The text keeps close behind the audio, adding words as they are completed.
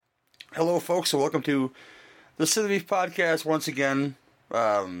Hello, folks, and welcome to the City Beef Podcast once again.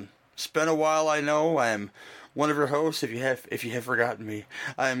 It's been a while, I know. I am one of your hosts. If you have forgotten me,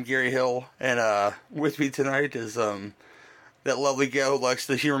 I am Gary Hill, and with me tonight is that lovely gal who likes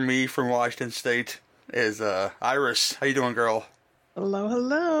to hear me from Washington State. Is Iris? How you doing, girl? Hello,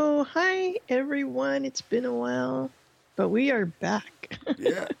 hello. Hi, everyone. It's been a while, but we are back.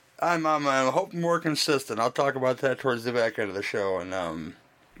 Yeah, I'm hoping more consistent. I'll talk about that towards the back end of the show, and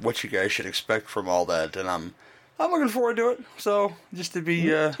what you guys should expect from all that. And I'm looking forward to it. So just to be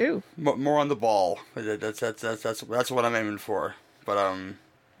more on the ball. That's what I'm aiming for. But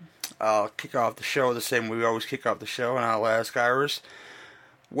I'll kick off the show the same way we always kick off the show, and I'll ask Iris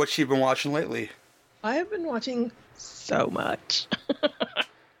what she been watching lately. I have been watching so much.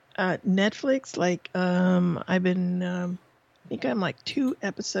 Netflix, I've been, I think I'm like 2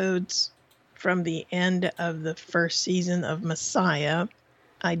 episodes from the end of the first season of Messiah.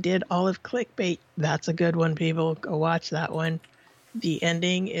 I did all of Clickbait. That's a good one, people. Go watch that one. The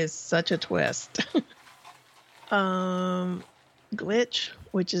ending is such a twist. Glitch,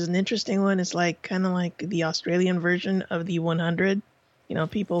 which is an interesting one. It's kind of like the Australian version of the 100. You know,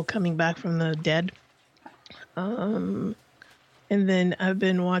 people coming back from the dead. And then I've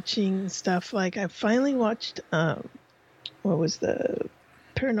been watching stuff like I finally watched, what was the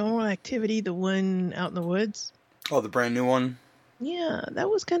Paranormal Activity, the one out in the woods? Oh, the brand new one? Yeah, that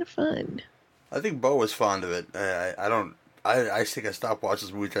was kind of fun. I think Bo was fond of it. I think I stopped watching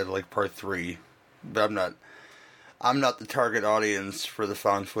this movie at like part 3, but I'm not the target audience for the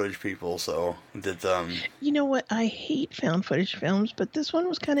found footage people. So You know what? I hate found footage films, but this one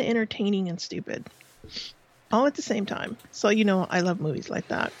was kind of entertaining and stupid, all at the same time. So I love movies like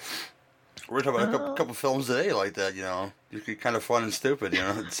that. We're talking about a couple films today like that. You're kind of fun and stupid.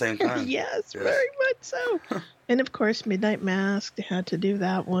 At the same time. Yes, very much so. And of course, Midnight Mask. They had to do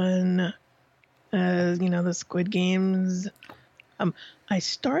that one. The Squid Games. I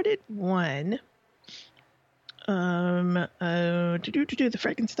started one. The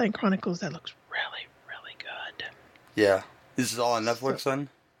Frankenstein Chronicles. That looks really, really good. Yeah, this is all on Netflix then.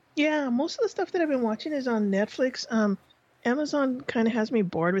 Yeah, most of the stuff that I've been watching is on Netflix. Amazon kind of has me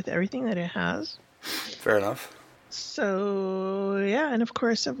bored with everything that it has. Fair enough. So yeah, and of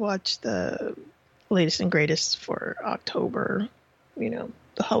course I've watched the latest and greatest for October. The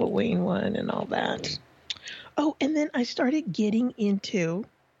Halloween one and all that. Oh, and then I started getting into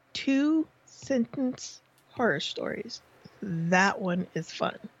 2-sentence horror stories. That one is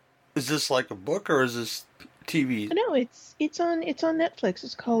fun. Is this like a book or is this TV? No, it's on Netflix.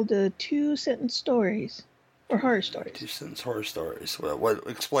 It's called 2-sentence stories or horror stories. 2-sentence horror stories. What?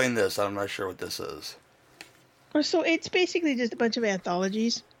 Explain this. I'm not sure what this is. So it's basically just a bunch of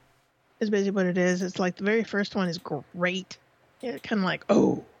anthologies. Is basically what it is. It's like the very first one is great. Yeah, kind of like,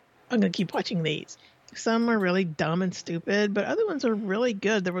 oh, I'm gonna keep watching these. Some are really dumb and stupid, but other ones are really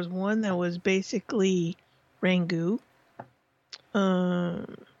good. There was one that was basically Rangoon.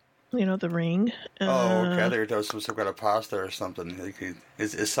 The ring. Oh, okay. I thought you were talking some kind of pasta or something.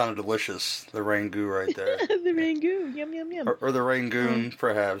 It sounded delicious. The Rangoon right there. The Rangoon. Yum, yum, yum. Or the Rangoon,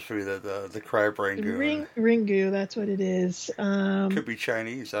 perhaps. Maybe the crab Rangoon. Rangoon, that's what it is. Could be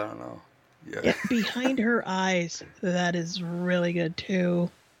Chinese. I don't know. Yeah. Behind Her Eyes. That is really good,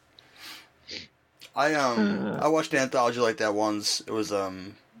 too. I watched an anthology like that once. It was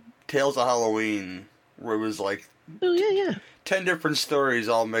Tales of Halloween, where it was like 10 different stories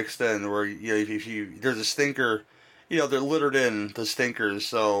all mixed in. Where if you there's a stinker, they're littered in the stinkers.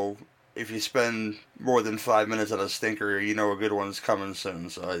 So if you spend more than 5 minutes on a stinker, a good one's coming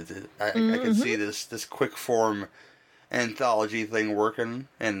soon. So I can see this quick form anthology thing working,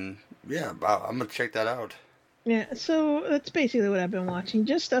 and yeah, I'm gonna check that out. Yeah, so that's basically what I've been watching.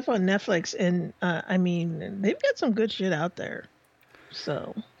 Just stuff on Netflix, and they've got some good shit out there.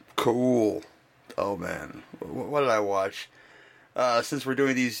 So cool. Oh man, what did I watch? Since we're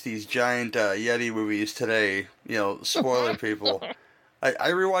doing these giant Yeti movies today, spoiler people, I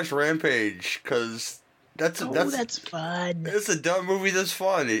rewatched Rampage because that's fun. It's a dumb movie that's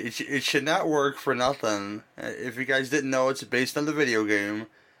fun. It should not work for nothing. If you guys didn't know, it's based on the video game,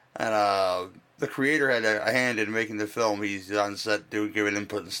 and the creator had a hand in making the film. He's on set giving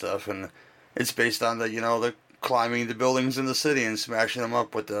input and stuff, and it's based on the climbing the buildings in the city and smashing them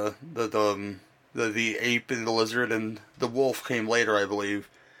up with the ape and the lizard, and the wolf came later, I believe.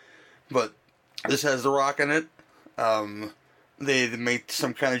 But this has The Rock in it. They make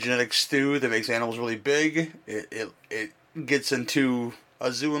some kind of genetic stew that makes animals really big. It gets into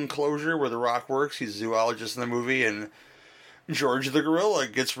a zoo enclosure where The Rock works. He's a zoologist in the movie, and George the gorilla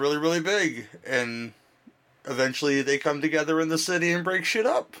gets really, really big, and eventually they come together in the city and break shit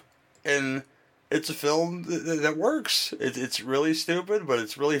up. and it's a film that works. It's really stupid, but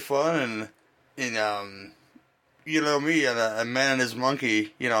it's really fun, and you know me and a man and his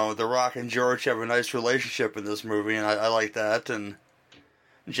monkey. You know, The Rock and George have a nice relationship in this movie, and I like that. And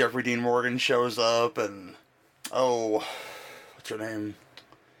Jeffrey Dean Morgan shows up, and what's her name?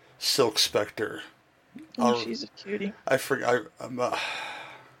 Silk Spectre. Oh, she's a cutie. I forget.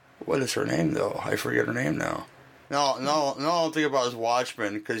 What is her name though? I forget her name now. No, don't think about his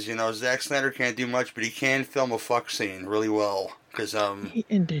Watchmen, because, you know, Zack Snyder can't do much, but he can film a fuck scene really well, because,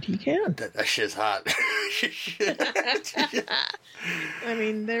 Indeed he can. That shit's hot. I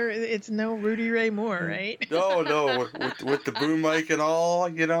mean, it's no Rudy Ray Moore, right? No, with the boom mic and all,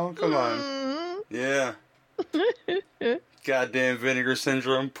 you know, come on. Yeah. Goddamn Vinegar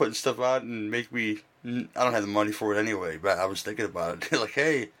Syndrome, putting stuff out and make me, I don't have the money for it anyway, but I was thinking about it, like,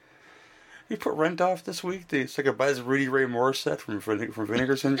 hey, you put rent off this week so I could buy this Rudy Ray Moore set from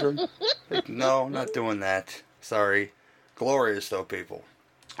Vinegar Syndrome? Like, no, not doing that. Sorry. Glorious though, people.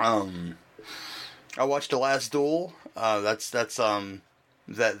 I watched The Last Duel. That's that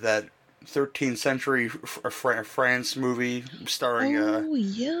 13th century France movie starring.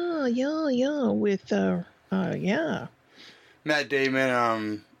 With Matt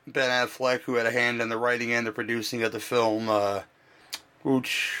Damon, Ben Affleck, who had a hand in the writing and the producing of the film.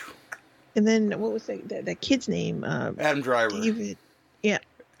 Which. And then what was that kid's name? Adam Driver. David. Yeah.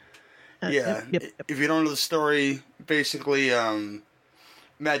 Yep. If you don't know the story, basically,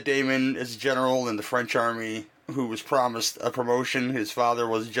 Matt Damon is a general in the French army who was promised a promotion. His father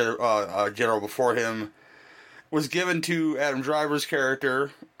was a general before him. Was given to Adam Driver's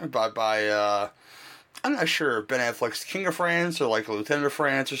character by I'm not sure, Ben Affleck's King of France or like a Lieutenant of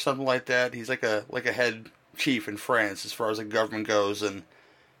France or something like that. He's like a head chief in France as far as the government goes, and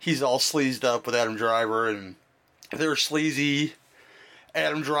he's all sleazed up with Adam Driver, and they're sleazy.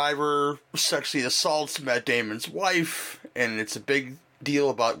 Adam Driver sexually assaults Matt Damon's wife, and it's a big deal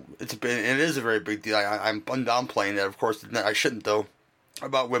it is a very big deal. I'm downplaying that, of course, I shouldn't though,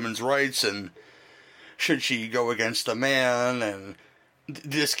 about women's rights, and should she go against a man, and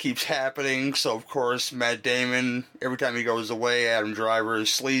this keeps happening, so of course Matt Damon, every time he goes away, Adam Driver is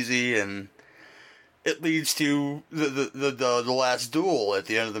sleazy, and it leads to the last duel at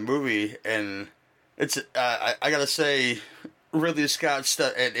the end of the movie, and it's I gotta say, Ridley Scott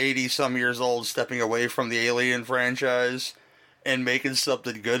at 80-some years old, stepping away from the Alien franchise and making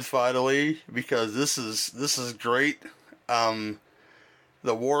something good finally, because this is great.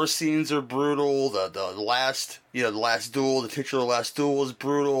 The war scenes are brutal. The last duel, the titular last duel is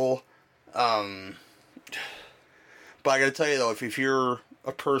brutal. But I gotta tell you though, if you're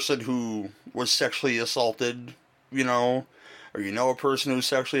a person who was sexually assaulted, you know, or you know a person who's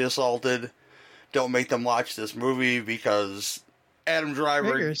sexually assaulted, don't make them watch this movie, because Adam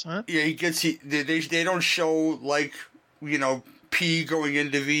Driver, Triggers, huh? yeah, they don't show, like, you know, P going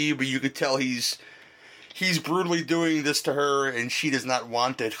into V, but you could tell he's brutally doing this to her, and she does not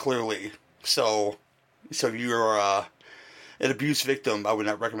want it, clearly. So if you're an abuse victim, I would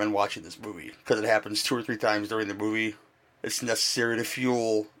not recommend watching this movie, because it happens 2 or 3 times during the movie. It's necessary to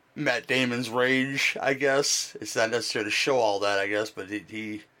fuel Matt Damon's rage, I guess. It's not necessary to show all that, I guess, but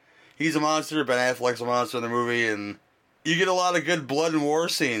he's a monster. Ben Affleck's a monster in the movie, and you get a lot of good blood and war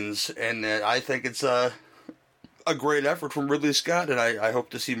scenes, and I think it's a great effort from Ridley Scott, and I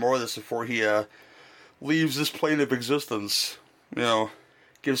hope to see more of this before he leaves this plane of existence. You know,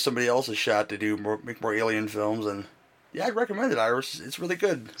 give somebody else a shot to make more Alien films, and yeah, I'd recommend it, Iris. It's really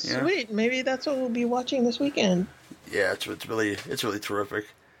good. Sweet. Maybe that's what we'll be watching this weekend. Yeah, it's really terrific.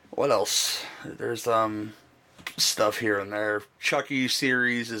 What else? There's stuff here and there. Chucky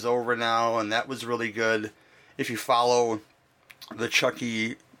series is over now, and that was really good. If you follow the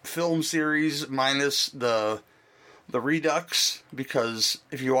Chucky film series minus the Redux, because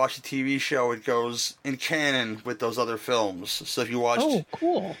if you watch the TV show, it goes in canon with those other films. So if you watch,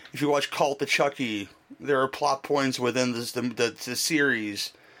 cool. If you watch Cult of Chucky, there are plot points within the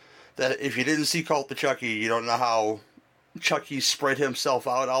series that if you didn't see Cult of Chucky, you don't know how Chucky spread himself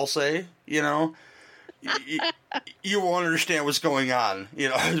out. I'll say, you know, you won't understand what's going on. You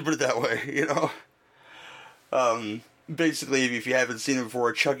know, let's put it that way. You know, basically, if you haven't seen it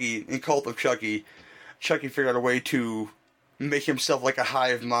before, Chucky in Cult of Chucky figured out a way to make himself like a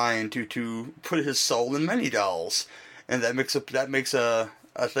hive mind to put his soul in many dolls, and that makes a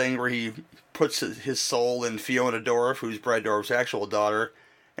thing where he puts his soul in Fiona Dorff, who's Brad Dourif's actual daughter,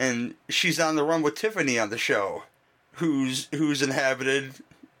 and she's on the run with Tiffany on the show, who's inhabited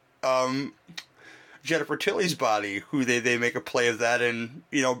Jennifer Tilly's body, who they make a play of that, and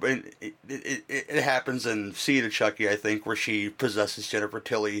it happens in Seed of Chucky, I think, where she possesses Jennifer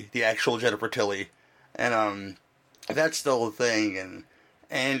Tilly, the actual Jennifer Tilly, and that's still a thing. And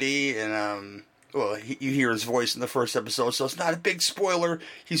Andy and you hear his voice in the first episode, so it's not a big spoiler.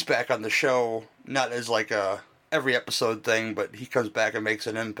 He's back on the show, not as like a every episode thing, but he comes back and makes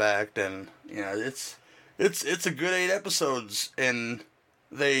an impact, and it's a good 8 episodes, and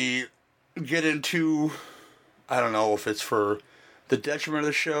they get into, I don't know if it's for the detriment of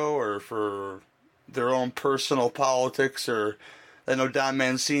the show or for their own personal politics, or I know Don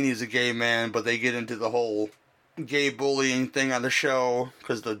Mancini's a gay man, but they get into the whole gay bullying thing on the show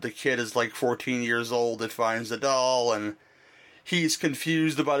because the kid is like 14 years old that finds the doll, and he's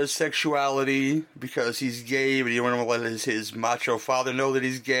confused about his sexuality because he's gay, but he doesn't want to let his macho father know that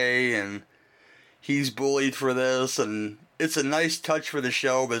he's gay, and he's bullied for this, and it's a nice touch for the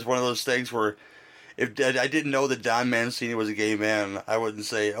show, but it's one of those things where if I didn't know that Don Mancini was a gay man, I wouldn't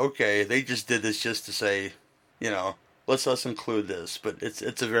say, okay, they just did this just to say, let's include this. But it's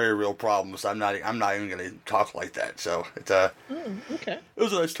a very real problem, so I'm not even going to talk like that. So it's okay. It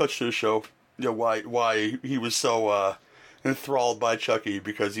was a nice touch to the show. Why he was so enthralled by Chucky,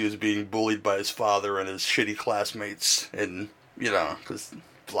 because he was being bullied by his father and his shitty classmates, and because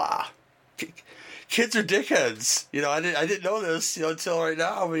blah. Kids are dickheads. I didn't know this, until right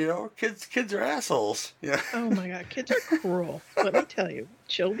now, but kids are assholes. Yeah. Oh my god, kids are cruel. Let me tell you,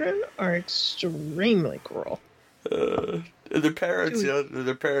 children are extremely cruel. And their parents,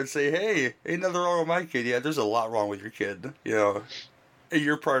 their parents say, "Hey, ain't nothing wrong with my kid." Yeah, there's a lot wrong with your kid. And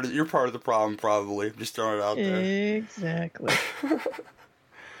you're part of the problem, probably. I'm just throwing it out there. Exactly.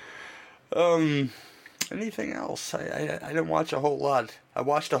 Anything else? I didn't watch a whole lot. I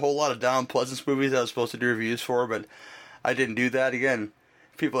watched a whole lot of Donald Pleasance movies that I was supposed to do reviews for, but I didn't do that. Again,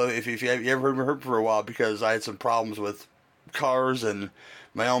 people, if you ever heard me for a while, because I had some problems with cars and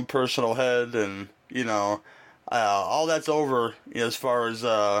my own personal head, and all that's over as far as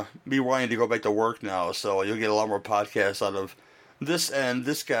me wanting to go back to work now. So you'll get a lot more podcasts out of this and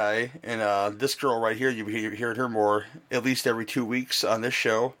this guy and this girl right here. You'll be hearing her more at least every 2 weeks on this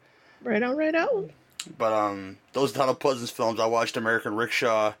show. Right on, right out. But those Donald Pleasance films, I watched American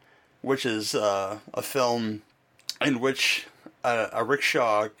Rickshaw, which is a film in which a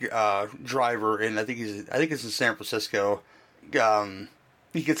rickshaw driver, and I think it's in San Francisco.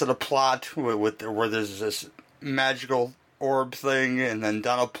 He gets in a plot where there's this magical orb thing, and then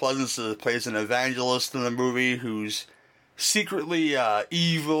Donald Pleasance plays an evangelist in the movie who's secretly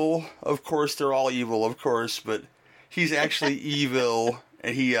evil. Of course, they're all evil, of course, but he's actually evil.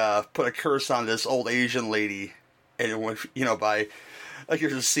 And he put a curse on this old Asian lady, and it went, by like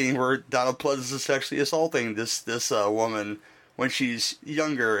there's a scene where Donald Pleasance is sexually assaulting this woman when she's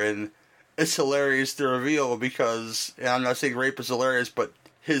younger, and it's hilarious to reveal because, and I'm not saying rape is hilarious, but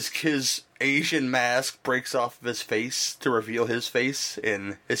his Asian mask breaks off of his face to reveal his face,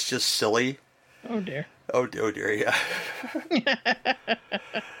 and it's just silly. Oh dear. Oh dear, yeah.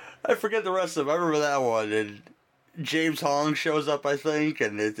 I forget the rest of them. I remember that one, and James Hong shows up, I think,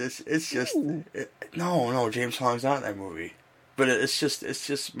 and it's just no, James Hong's not in that movie, but it's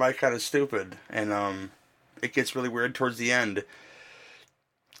just my kind of stupid, and it gets really weird towards the end,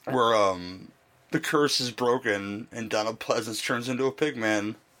 where the curse is broken and Donald Pleasance turns into a pig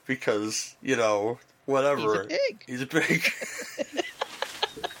man because whatever, he's a pig.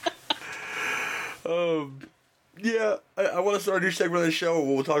 Yeah, I want to start a new segment of the show.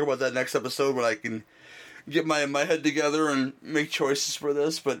 We'll talk about that next episode when I can get my head together and make choices for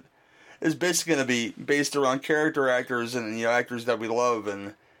this, but it's basically going to be based around character actors and actors that we love,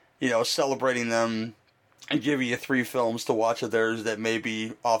 and celebrating them and giving you 3 films to watch of theirs that may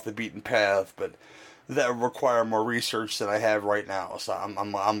be off the beaten path, but that require more research than I have right now. So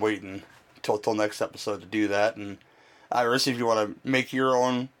I'm waiting till next episode to do that. And Iris, if you want to make your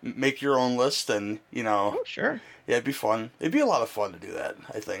own list, and oh sure, yeah, it'd be fun. It'd be a lot of fun to do that,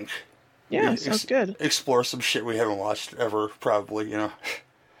 I think. Yeah, sounds good. Explore some shit we haven't watched ever, probably,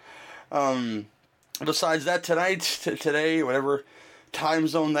 Besides that, today, whatever time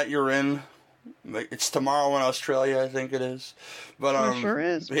zone that you're in, it's tomorrow in Australia, I think it is. But it sure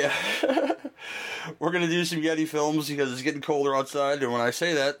is. Yeah. We're going to do some Yeti films because it's getting colder outside, and when I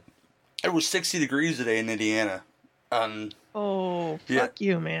say that, it was 60 degrees today in Indiana. Oh, fuck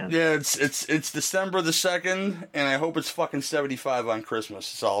you, man. Yeah, it's December the 2nd, and I hope it's fucking 75 on Christmas.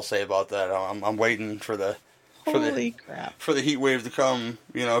 That's all I'll say about that. I'm waiting for the heat wave to come,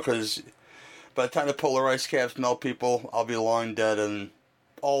 because by the time the polar ice caps melt, people, I'll be long dead, and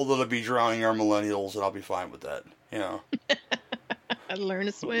all that'll be drowning are millennials, and I'll be fine with that, Learn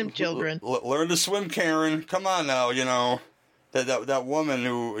to swim, children. Learn to swim, Karen. Come on now, that woman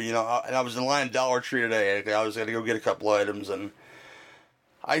who, and I was in line at Dollar Tree today. I was going to go get a couple items, and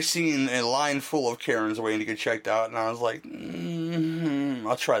I seen a line full of Karens waiting to get checked out, and I was like,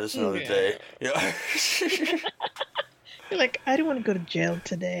 I'll try this another day. Yeah. You're like, I don't want to go to jail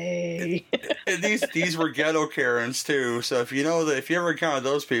today. And these were ghetto Karens too. So if you ever encounter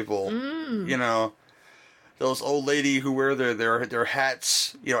those people, those old lady who wear their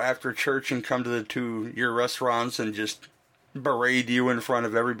hats, after church and come to your restaurants and just berate you in front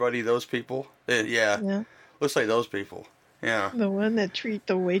of everybody. Those people, yeah. Looks like those people. Yeah. The one that treat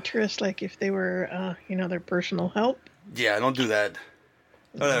the waitress like if they were, their personal help. Yeah, don't do that.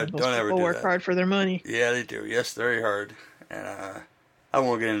 Don't ever do that. People work hard for their money. Yeah, they do. Yes, very hard. And I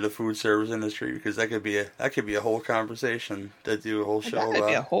won't get into the food service industry because that could be a whole conversation to do a whole show about. That could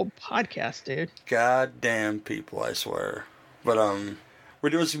be a whole podcast, dude. Goddamn people, I swear. But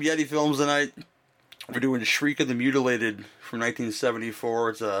we're doing some Yeti films tonight. We're doing Shriek of the Mutilated from 1974.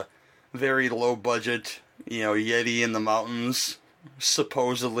 It's a very low budget, Yeti in the mountains.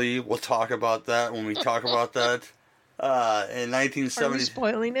 Supposedly, we'll talk about that when we talk about that. In 1970, are we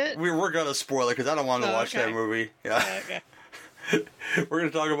spoiling it? We're gonna spoil it because I don't want to watch that movie. Yeah. Okay. We're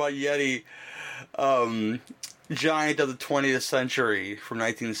gonna talk about Yeti, giant of the 20th century from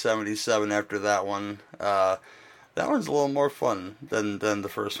 1977. After that one, that one's a little more fun than the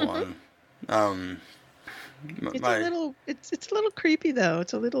first one. It's a little creepy though.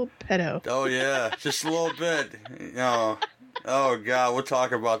 It's a little pedo. Oh yeah, just a little bit. Oh god, we'll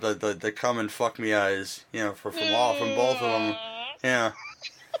talk about the come and fuck me eyes. From both of them. Yeah.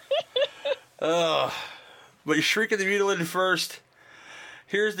 But you Shriek of the Mutilated first.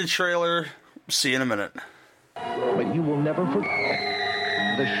 Here's the trailer. See you in a minute. But you will never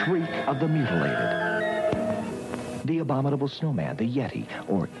forget the Shriek of the Mutilated. The abominable snowman, the Yeti,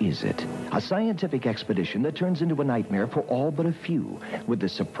 or is it? A scientific expedition that turns into a nightmare for all but a few, with the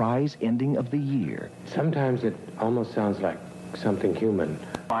surprise ending of the year. Sometimes it almost sounds like something human.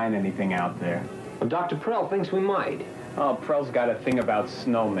 Find anything out there? Well, Dr. Prell thinks we might. Oh, Prell's got a thing about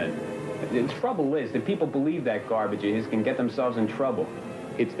snowmen. The trouble is that people believe that garbage of his can get themselves in trouble.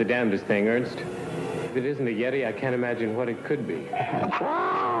 It's the damnedest thing, Ernst. If it isn't a Yeti, I can't imagine what it could be.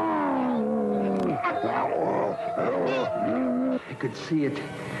 I could see it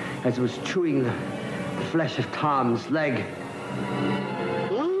as it was chewing the flesh of Tom's leg.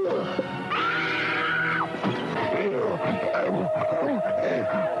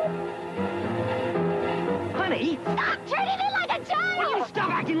 Honey? Stop treating me like a child! Will you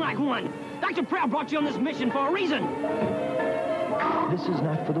stop acting like one? Dr. Prowl brought you on this mission for a reason. This is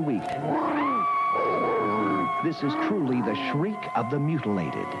not for the weak. This is truly the Shriek of the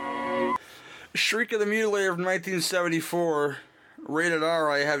Mutilated. Shriek of the Mutilated from 1974. Rated R,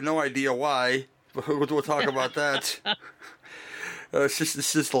 I have no idea why. But we'll talk about that. It's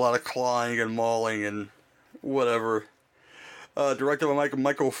just a lot of clawing and mauling and whatever. Directed by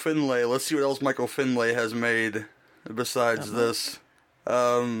Michael Finlay. Let's see what else Michael Finlay has made besides this.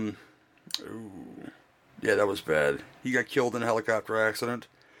 Yeah, that was bad. He got killed in a helicopter accident.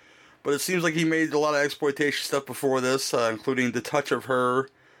 But it seems like he made a lot of exploitation stuff before this, including The Touch of Her,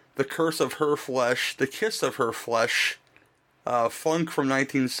 The Curse of Her Flesh, The Kiss of Her Flesh, Funk from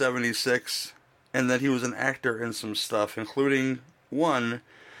 1976, and then he was an actor in some stuff, including one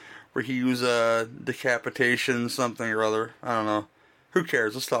where he used decapitation something or other. I don't know. Who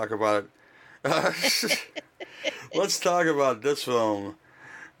cares? Let's talk about it. Let's talk about this film,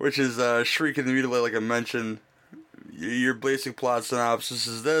 which is Shriek of the Mutilated, like I mentioned. Your basic plot synopsis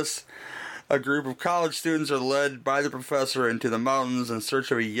is this. A group of college students are led by the professor into the mountains in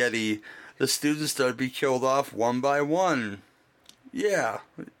search of a Yeti. The students are to be killed off one by one. Yeah.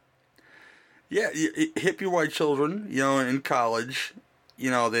 Yeah, hippie white children, in college,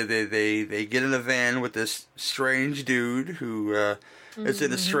 they get in a van with this strange dude who is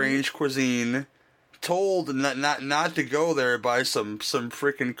in a strange cuisine, told not to go there by some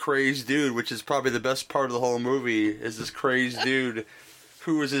freaking crazed dude, which is probably the best part of the whole movie, is this crazed dude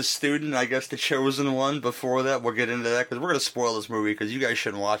who was his student, I guess the chosen one. Before that, we'll get into that, because we're going to spoil this movie, because you guys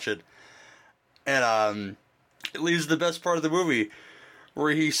shouldn't watch it. And it leads to the best part of the movie,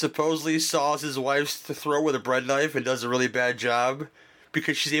 where he supposedly saws his wife's throat with a bread knife and does a really bad job,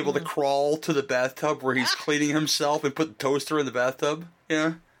 because she's able to crawl to the bathtub where he's cleaning himself and put the toaster in the bathtub.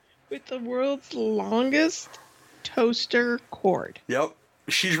 Yeah. With the world's longest toaster cord. Yep.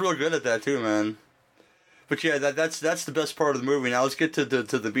 She's real good at that too, man. But yeah, that's the best part of the movie. Now let's get to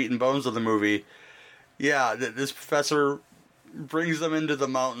the meat and bones of the movie. Yeah, this professor brings them into the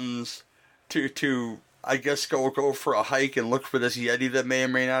mountains to I guess go for a hike and look for this Yeti that may or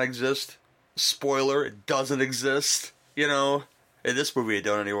may not exist. Spoiler, it doesn't exist. You know, in this movie it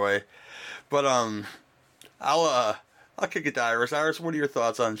don't anyway. But I'll kick it to Iris. Iris, what are your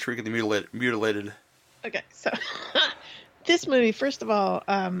thoughts on Shriek of the Mutilated? Okay, so this movie, first of all,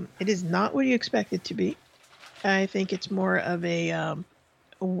 it is not what you expect it to be. I think it's more of a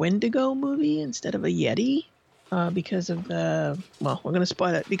Wendigo movie instead of a Yeti, because of the, well, we're going to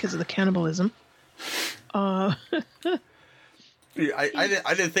spoil it, because of the cannibalism. I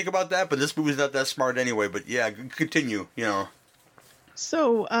didn't think about that, but this movie's not that smart anyway. But yeah, continue. You know.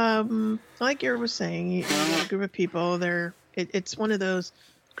 So, like Gary was saying, you know, a group of people. It's one of those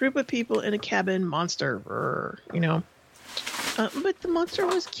group of people in a cabin, monster, you know. But the monster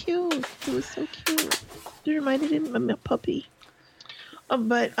was cute. It was so cute. It reminded him of a puppy.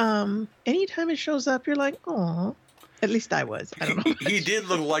 But anytime it shows up, you're like, "Aw." At least I was. I don't know. He did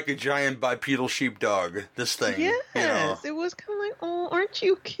look like a giant bipedal sheepdog. This thing. Yes, you know. It was kind of like, "Oh, aren't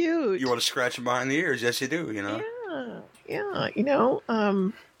you cute?" You want to scratch him behind the ears? Yes, you do. You know. Yeah. You know,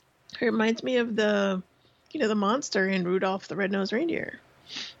 it reminds me of the monster in Rudolph the Red-Nosed Reindeer.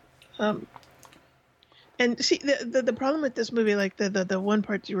 And see, the problem with this movie, like the one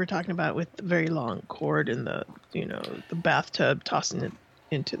part you were talking about with the very long cord and the bathtub tossing it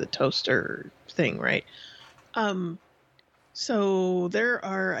into the toaster thing, right? So there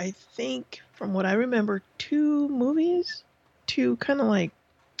are, I think, from what I remember, two kind of like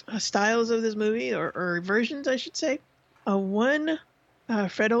styles of this movie, or versions, I should say. One,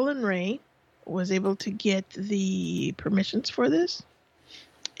 Fred Olen Ray was able to get the permissions for this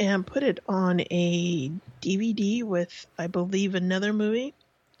and put it on a DVD with, I believe, another movie.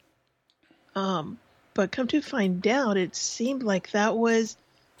 But come to find out, it seemed like there was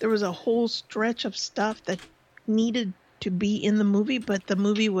a whole stretch of stuff that needed to be in the movie, but the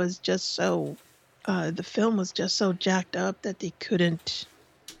movie was just so, the film was just so jacked up that they couldn't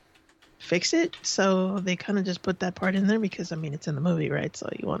fix it. So they kind of just put that part in there because, I mean, it's in the movie, right? So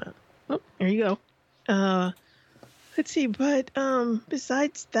you want to, oh, here you go. Let's see, but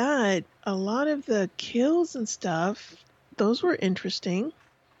besides that, a lot of the kills and stuff, those were interesting.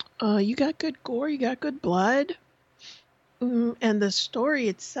 You got good gore, you got good blood, and the story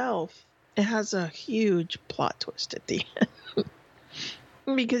itself, it has a huge plot twist at the end.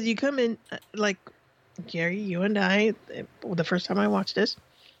 Because you come in, like, Gary, you and I, the first time I watched this,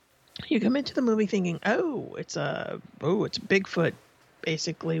 you come into the movie thinking, it's a Bigfoot,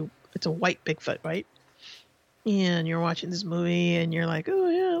 basically. It's a white Bigfoot, right? And you're watching this movie and you're like, oh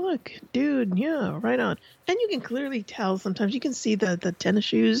yeah, look, dude, yeah, right on. And you can clearly tell sometimes, you can see the tennis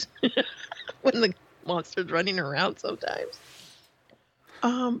shoes when the monster's running around sometimes.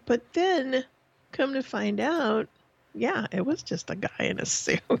 But then, come to find out, yeah, it was just a guy in a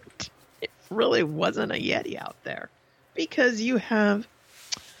suit. It really wasn't a Yeti out there. Because you have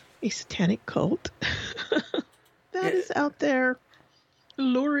a satanic cult that is out there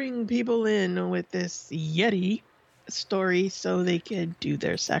luring people in with this Yeti story so they could do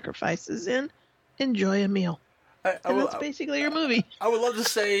their sacrifices and enjoy a meal. That's basically your movie. I would love to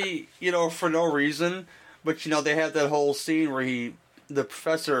say, for no reason, but they have that whole scene where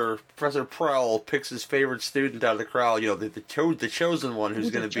Professor Prell picks his favorite student out of the crowd, the chosen one who's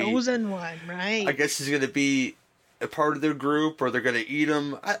going to be... The chosen one, right. I guess he's going to be a part of their group, or they're going to eat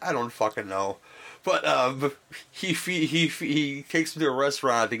him. I don't fucking know. But he takes him to a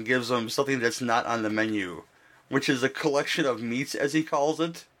restaurant and gives him something that's not on the menu, which is a collection of meats, as he calls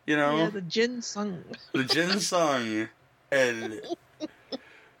it, Yeah, the ginseng. The ginseng. And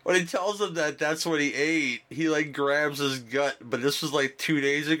when he tells him that that's what he ate, he, grabs his gut. But this was, 2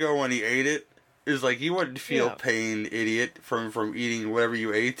 days ago when he ate it. It's like, you wouldn't feel pain, idiot, from eating whatever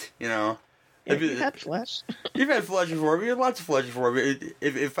you ate, Yeah, you've had flesh. You've had flesh before. You had lots of flesh before.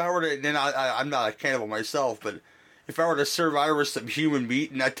 If I were to, then I'm not a cannibal myself, but if I were to serve Iris some human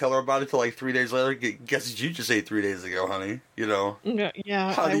meat and not tell her about it until 3 days later, guess what you just ate 3 days ago, honey?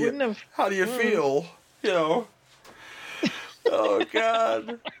 Yeah, I wouldn't have. How do you feel? Oh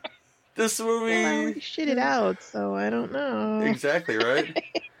God, this movie. Well, I already shit it out, so I don't know. Exactly right.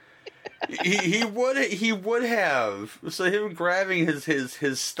 He would have. So him grabbing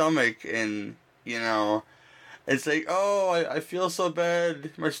his stomach and it's like, oh, I feel so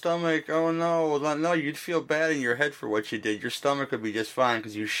bad, my stomach. Oh no, you'd feel bad in your head for what you did. Your stomach would be just fine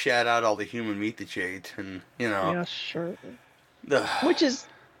because you shat out all the human meat that you ate, and Yeah, sure. Which is,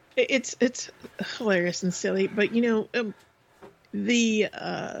 it's hilarious and silly, but the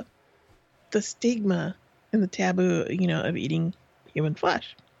stigma and the taboo, of eating human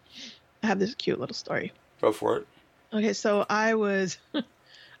flesh. I have this cute little story. Go for it. Okay, so I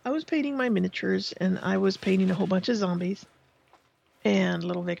I was painting my miniatures, and I was painting a whole bunch of zombies. And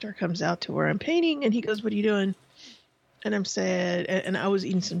little Victor comes out to where I'm painting, and he goes, "What are you doing?" And I'm sad, and I was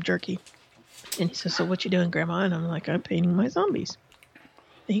eating some jerky. And he says, "So what you doing, Grandma?" And I'm like, "I'm painting my zombies."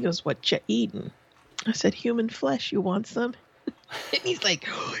 And he goes, "What you eating?" I said, "Human flesh. You want some?" And he's like,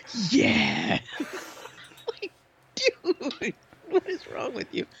 "Oh, yeah." Like, dude, what is wrong with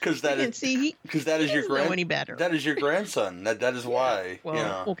you? Because that is your any better. That is your grandson. That is why.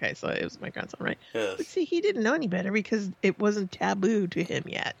 Well, okay, so it was my grandson, right? Yes. But see, he didn't know any better because it wasn't taboo to him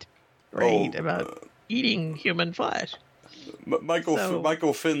yet, right? About eating human flesh.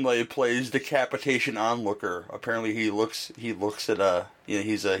 Michael Finlay plays decapitation onlooker. Apparently, he looks at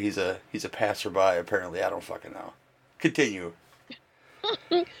he's a passerby. Apparently, I don't fucking know. Continue.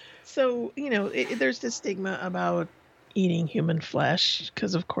 So there's this stigma about eating human flesh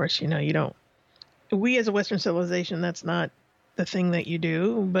because, of course, you don't. We as a Western civilization, that's not the thing that you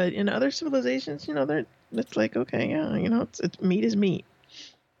do. But in other civilizations, it's like, okay, yeah, it's meat is meat.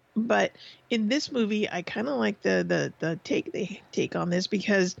 But in this movie, I kind of like the take on this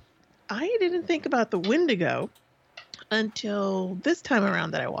because I didn't think about the Wendigo until this time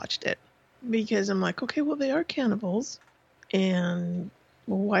around that I watched it. Because I'm like, okay, well, they are cannibals. And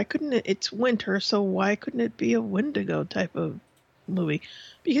why couldn't it? It's winter, so why couldn't it be a Wendigo type of movie?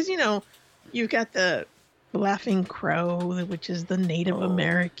 Because, you've got the Laughing Crow, which is the Native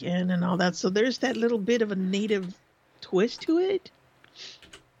American and all that. So there's that little bit of a native twist to it.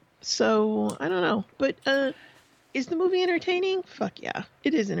 So, I don't know. But is the movie entertaining? Fuck yeah.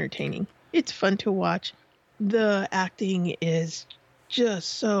 It is entertaining. It's fun to watch. The acting is just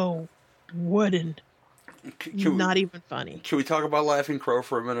so wooden. Not even funny. Can we talk about Laughing Crow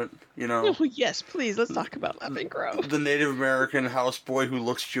for a minute? Oh, yes, please. Let's talk about Laughing Crow. The Native American houseboy who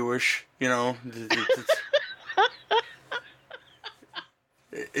looks Jewish, It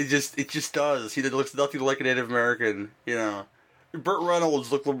just does. He looks nothing like a Native American, Burt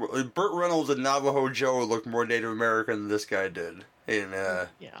Reynolds and Navajo Joe looked more Native American than this guy did. And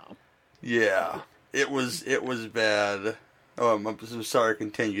yeah. It was bad. Oh, I'm sorry,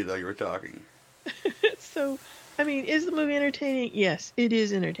 continue though, you were talking. So, is the movie entertaining? Yes, it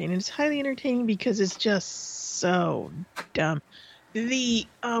is entertaining. It's highly entertaining because it's just so dumb.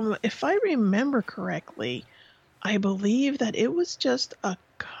 If I remember correctly, I believe that it was just a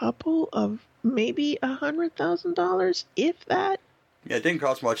couple of maybe $100,000, if that. Yeah, it didn't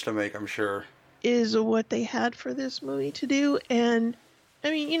cost much to make, I'm sure. Is what they had for this movie to do, and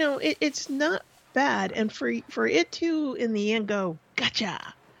it's not bad. And for it to in the end go gotcha,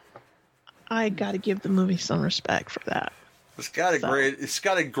 I got to give the movie some respect for that. It's got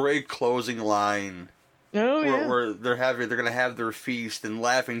a great closing line. Oh yeah. Where they're gonna have their feast, and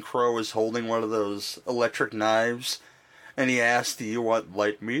Laughing Crow is holding one of those electric knives, and he asks, "Do you want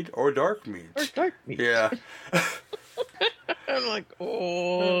light meat or dark meat?" Or dark meat. Yeah. I'm like,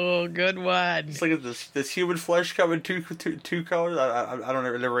 oh, good one. It's like this human flesh come in two colors. I don't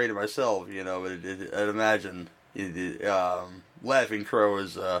ever rate it myself, but I'd imagine Laughing Crow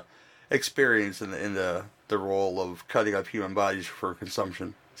is experienced in the role of cutting up human bodies for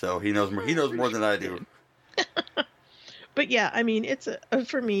consumption. So he knows more. He knows more than I do. But yeah,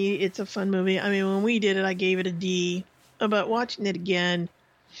 for me, it's a fun movie. When we did it, I gave it a D. But watching it again,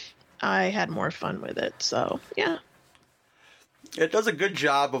 I had more fun with it. So yeah. It does a good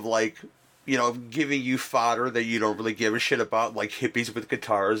job of giving you fodder that you don't really give a shit about, like hippies with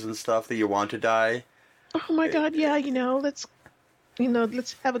guitars and stuff that you want to die. Oh my god, yeah, let's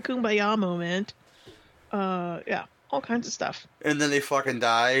have a kumbaya moment. Yeah, all kinds of stuff. And then they fucking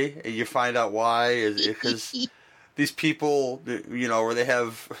die, and you find out why is because these people, where they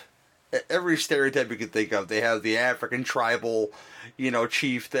have every stereotype you could think of. They have the African tribal,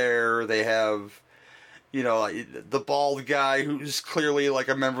 chief there. They have, the bald guy who's clearly like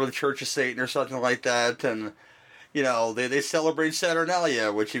a member of the Church of Satan or something like that. And, they celebrate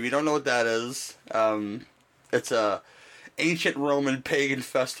Saturnalia, which if you don't know what that is, it's a ancient Roman pagan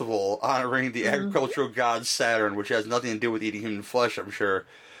festival honoring the agricultural god Saturn, which has nothing to do with eating human flesh, I'm sure.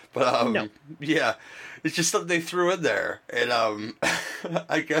 But, no. Yeah, it's just something they threw in there. And,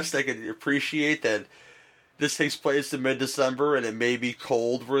 I guess I could appreciate that this takes place in mid-December and it may be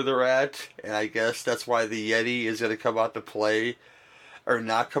cold where they're at. And I guess that's why the Yeti is going to come out to play, or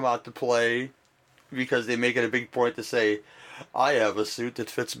not come out to play, because they make it a big point to say, I have a suit that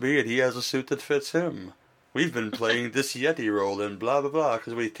fits me and he has a suit that fits him. We've been playing this Yeti role and blah, blah, blah.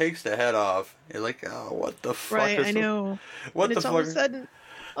 Because when he takes the head off, you're like, oh, what the fuck right, I know. What and the fuck?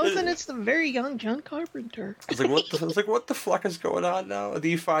 All of a sudden, it's the very young John Carpenter. It's like, what the fuck is going on now? And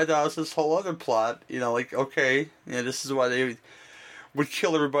then you find out it's this whole other plot. Okay, this is why would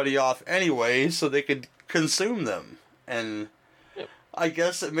kill everybody off anyway so they could consume them. And I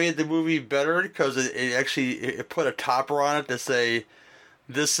guess it made the movie better because it actually put a topper on it to say,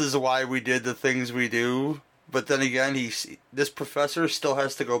 this is why we did the things we do. But then again, this professor still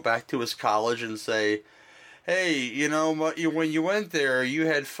has to go back to his college and say, hey, you know, when you went there, you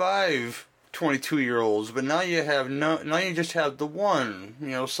had 5 22-year-olds, but now you just have the one. You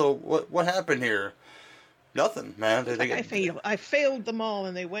know, so what happened here? Nothing, man. I failed them all,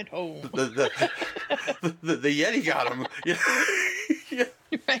 and they went home. The Yeti got them. Yeah.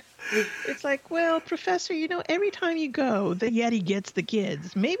 Right. It's like, well, Professor, you know, every time you go, the Yeti gets the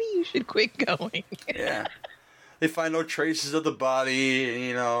kids. Maybe you should quit going. Yeah. They find no traces of the body,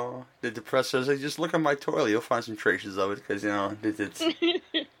 you know. The professor says, just look at my toilet. You'll find some traces of it, because, you know,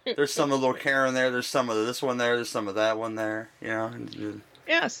 there's some of little Karen there. There's some of this one there. There's some of that one there, you know.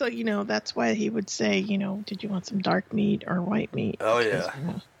 Yeah, so, you know, that's why he would say, you know, did you want some dark meat or white meat? Oh, yeah.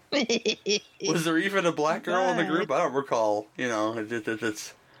 Was there even a black girl in the group? I don't recall. You know, they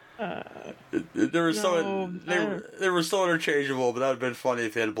were so interchangeable. But that would have been funny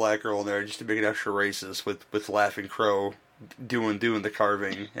if they had a black girl in there just to make it extra racist with Laughing Crow doing the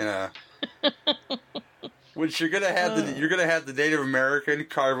carving. You know, which you're gonna have the Native American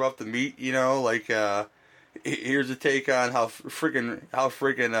carve up the meat. You know, like here's a take on how friggin'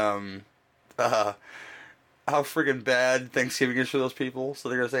 bad Thanksgiving is for those people. So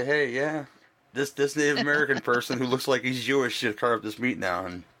they're going to say, hey, yeah, this Native American person who looks like he's Jewish should carve up this meat now.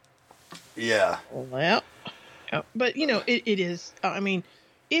 And yeah. Well, but, you know, it is, I mean,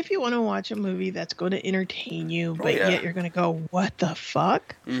 if you want to watch a movie that's going to entertain you, but yet you're going to go, what the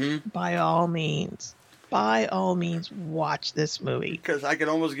fuck? Mm-hmm. By all means, watch this movie. Because I can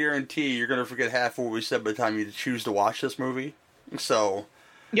almost guarantee you're going to forget half of what we said by the time you choose to watch this movie. So...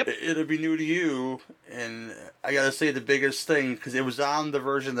 Yep. It'll be new to you, and I gotta say the biggest thing, because it was on the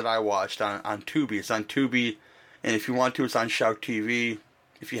version that I watched on Tubi. It's on Tubi, and if you want to, it's on Shout TV.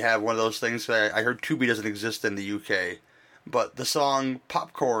 If you have one of those things, I heard Tubi doesn't exist in the UK. But the song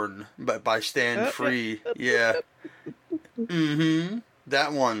Popcorn by Stan Free, yeah. Mm-hmm.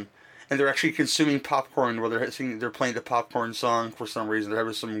 That one. And they're actually consuming popcorn while they're playing the popcorn song for some reason. They're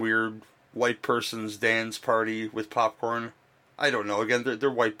having some weird white person's dance party with popcorn. I don't know. Again, they're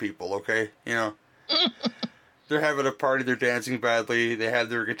white people, okay? You know, they're having a party. They're dancing badly. They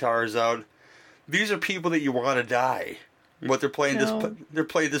have their guitars out. These are people that you want to die. What they're playing they're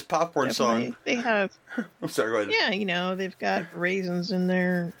playing this popcorn song. They have. I'm sorry. Go ahead. Yeah, you know, they've got raisins in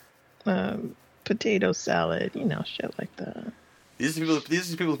their potato salad. You know, shit like that. These are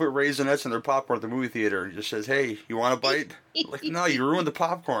people who put raisinets in their popcorn at the movie theater. It just says, "Hey, you want a bite?" Like, no, you ruined the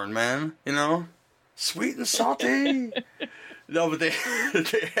popcorn, man. You know, sweet and salty. No, but they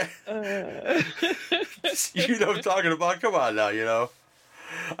you know what I'm talking about. Come on now, you know.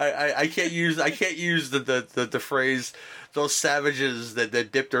 I can't use the phrase those savages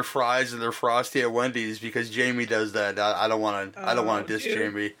that dip their fries in their Frosty at Wendy's because Jamie does that. I don't want to diss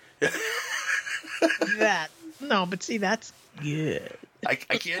Jamie. But see, that's good. I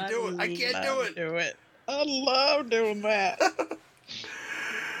can't do it. I can't do it. I love doing that.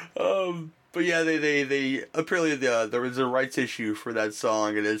 But yeah, they apparently there was a rights issue for that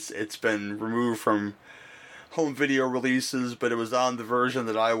song, and it's been removed from home video releases. But it was on the version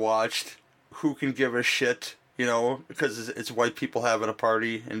that I watched. Who can give a shit, you know? Because it's white people having a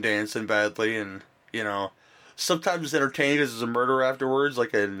party and dancing badly, and you know, sometimes it's entertaining because there's a murder afterwards.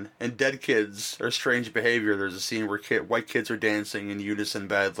 Like in Dead Kids or Strange Behavior, there's a scene where white kids are dancing in unison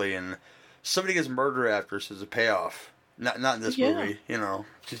badly, and somebody gets murdered after, so there's a payoff. Not in this movie, you know.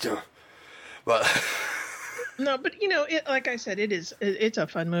 But no, but you know, like I said, it's a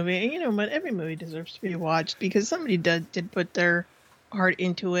fun movie, and you know, but every movie deserves to be watched because somebody did put their heart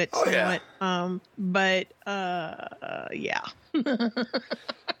into it somewhat. Yeah. Yeah.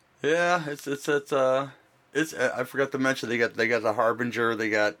 Yeah, it's I forgot to mention they got the Harbinger.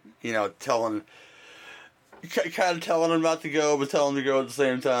 They got, you know, kind of telling them not to go, but telling them to go at the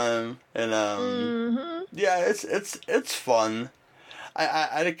same time, and yeah, it's fun.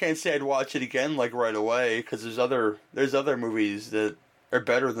 I can't say I'd watch it again like right away because there's other movies that are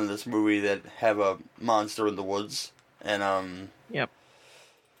better than this movie that have a monster in the woods, and Yep.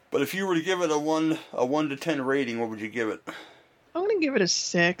 But if you were to give it a 1 to 10 rating, what would you give it? I'm gonna give it a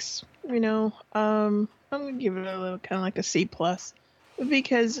 6. You know, I'm gonna give it a little kind of like a C+,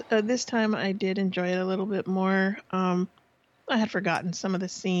 because this time I did enjoy it a little bit more. I had forgotten some of the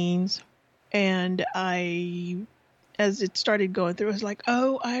scenes, and as it started going through, I was like,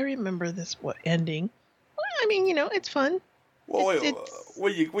 oh, I remember this ending. Well, I mean, you know, it's fun. Well,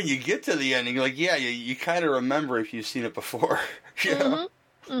 when you get to the ending, like, yeah, you kind of remember if you've seen it before. Yeah.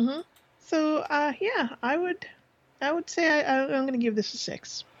 So, yeah, I would say I'm going to give this a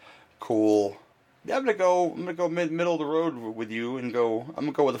 6. Cool. Yeah, I'm gonna go middle of the road with you and I'm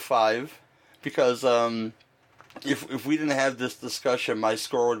gonna go with a 5, because if we didn't have this discussion, my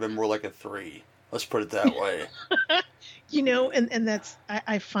score would have been more like a 3. Let's put it that way. And that's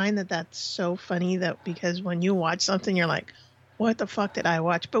I find that's so funny, that because when you watch something, you're like, what the fuck did I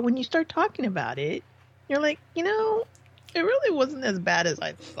watch? But when you start talking about it, you're like, it really wasn't as bad as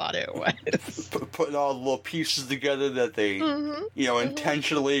I thought it was. Putting all the little pieces together that they,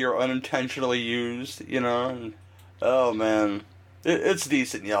 intentionally or unintentionally used, And, oh, man. It's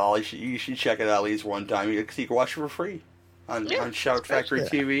decent, y'all. You should check it out at least one time. You can watch it for free on Shout Factory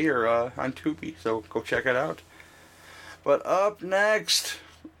TV or on Tubi, so go check it out. But up next,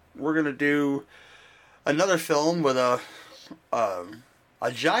 we're going to do another film with a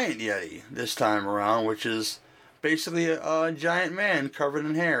giant Yeti this time around, which is basically a giant man covered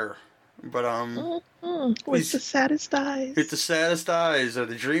in hair. But, with the saddest eyes. With the saddest eyes, or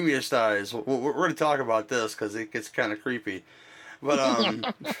the dreamiest eyes. We're going to talk about this, because it gets kind of creepy.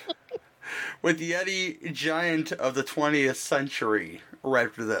 But, with the Yeti giant of the 20th century, right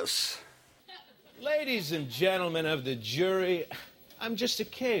after this. Ladies and gentlemen of the jury, I'm just a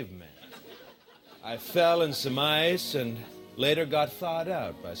caveman. I fell in some ice and later got thawed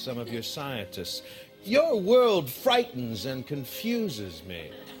out by some of your scientists. Your world frightens and confuses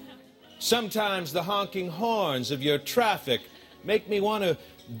me. Sometimes the honking horns of your traffic make me want to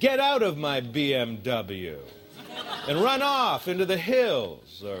get out of my BMW and run off into the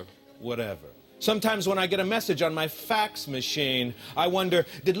hills or whatever. Sometimes when I get a message on my fax machine, I wonder,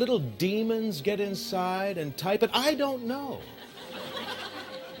 did little demons get inside and type it? I don't know.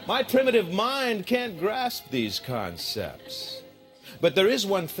 My primitive mind can't grasp these concepts. But there is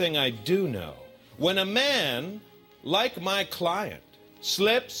one thing I do know. When a man, like my client,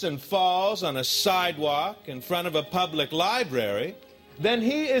 slips and falls on a sidewalk in front of a public library, then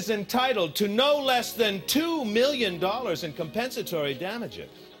he is entitled to no less than $2 million in compensatory damages.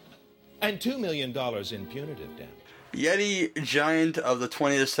 And $2 million in punitive damage. Yeti Giant of the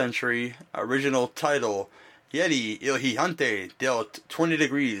 20th Century, original title, Yeti Il Gigante del 20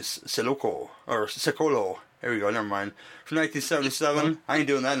 Degrees Secolo. There we go, never mind. From 1977. I ain't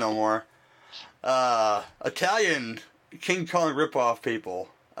doing that no more. Italian King Kong ripoff people.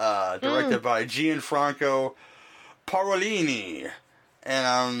 Directed by Gianfranco Parolini.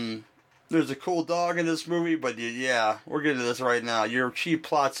 And, there's a cool dog in this movie, but yeah, we're getting to this right now. Your chief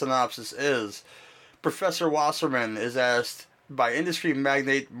plot synopsis is Professor Wasserman is asked by industry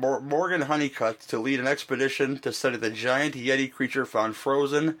magnate Morgan Honeycutt to lead an expedition to study the giant Yeti creature found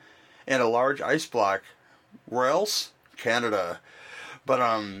frozen in a large ice block. Where else? Canada. But,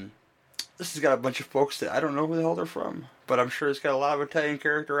 this has got a bunch of folks that I don't know who the hell they're from, but I'm sure it's got a lot of Italian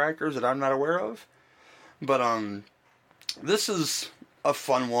character actors that I'm not aware of. But, this is a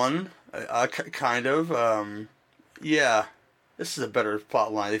fun one. Kind of. Yeah. This is a better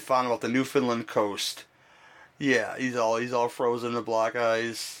plot line. They found him off the Newfoundland coast. Yeah, he's all frozen in the black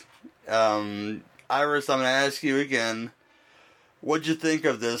ice. Iris, I'm going to ask you again. What'd you think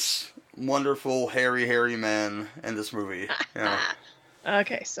of this wonderful, hairy man in this movie? Yeah.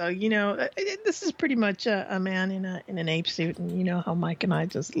 Okay, so, this is pretty much a man in an ape suit, and you know how Mike and I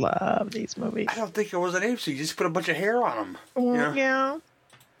just love these movies. I don't think it was an ape suit. You just put a bunch of hair on him. Well, yeah.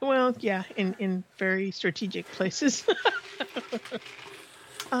 Well, yeah, in very strategic places.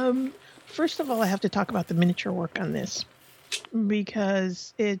 First of all, I have to talk about the miniature work on this,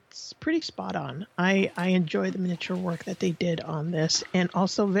 because it's pretty spot on. I enjoy the miniature work that they did on this, and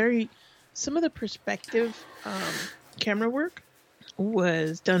also some of the perspective camera work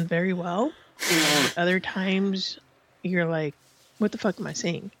was done very well. And other times, you're like, what the fuck am I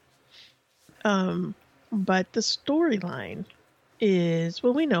seeing? But the storyline is,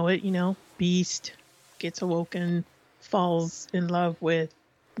 well, we know it, Beast gets awoken, falls in love with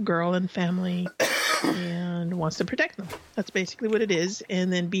girl and family, and wants to protect them. That's basically what it is.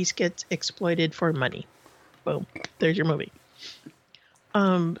 And then Beast gets exploited for money. Boom. There's your movie.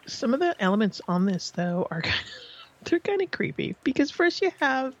 Some of the elements on this, though, they're kind of creepy, because first you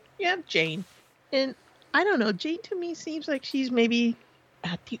have Jane, and I don't know, Jane to me seems like she's maybe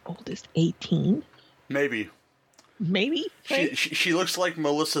at the oldest 18. Maybe. Right? She looks like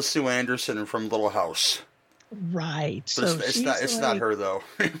Melissa Sue Anderson from Little House. Right. But so it's not her though.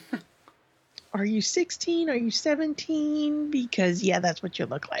 Are you 16? Are you 17? Because that's what you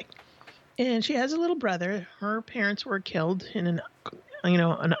look like. And she has a little brother. Her parents were killed in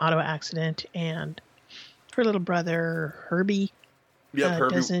an auto accident, and her little brother Herbie. Yep,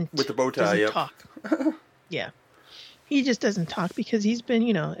 Herbie doesn't with the bow tie. doesn't Yep. talk. Yeah, he just doesn't talk because he's been,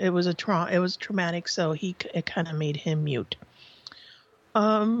 it was traumatic, so it kind of made him mute.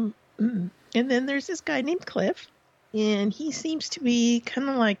 And then there's this guy named Cliff, and he seems to be kind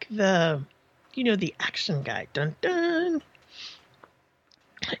of like the action guy. Dun dun.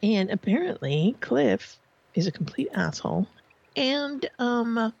 And apparently, Cliff is a complete asshole and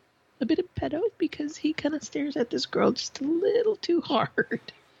a bit of pedo because he kind of stares at this girl just a little too hard.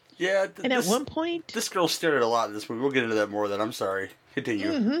 Yeah. And at one point, this girl stared at a lot in this movie. We'll get into that more. Then I'm sorry. Continue.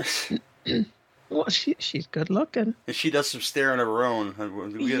 Mm-hmm. Well, she's good looking, and she does some staring of her own.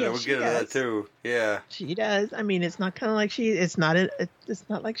 We'll get into that too. Yeah, she does. I mean, it's not kind of like it's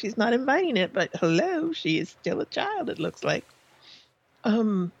not like she's not inviting it, but hello, she is still a child. It looks like.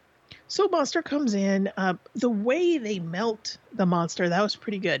 So monster comes in. The way they melt the monster, that was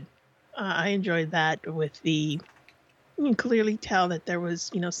pretty good. I enjoyed that. With you can clearly tell that there was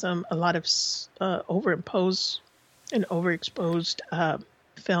a lot of overimposed and overexposed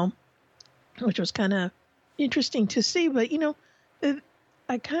film, which was kind of interesting to see. But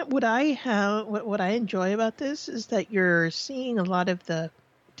what I enjoy about this is that you're seeing a lot of the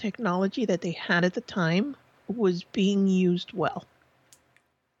technology that they had at the time was being used well.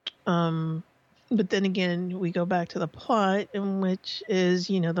 But then again, we go back to the plot, in which is,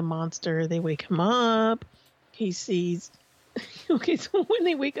 the monster, they wake him up, he sees, okay, so when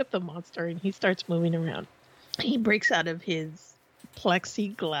they wake up the monster and he starts moving around, he breaks out of his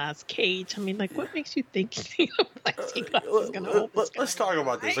plexiglass cage. I mean, like, what makes you think plexiglass is going to hold this guy? Let's talk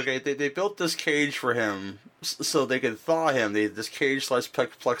about this, okay? They built this cage for him so they could thaw him. This cage /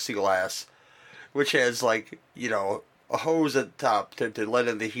 plexiglass, which has, like, a hose at the top to let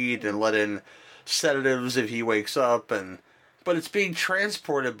in the heat and let in sedatives if he wakes up, but it's being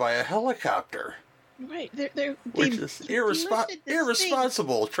transported by a helicopter. Right, which is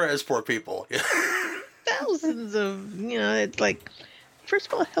irresponsible. Transport people. Thousands of it's like, first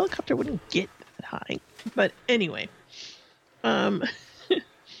of all, a helicopter wouldn't get that high. But anyway,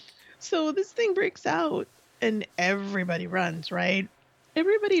 so this thing breaks out and everybody runs. Right,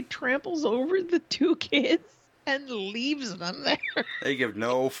 everybody tramples over the two kids and leaves them there. They give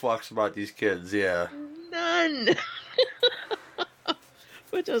no fucks about these kids, yeah. None.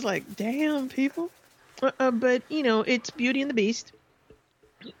 Which I was like, damn, people. But, it's Beauty and the Beast.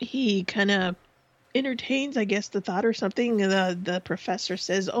 He kind of entertains, I guess, the thought or something. The professor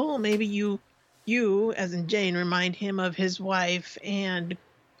says, oh, maybe you, as in Jane, remind him of his wife, and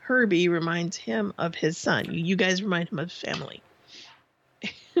Herbie reminds him of his son. You guys remind him of his family.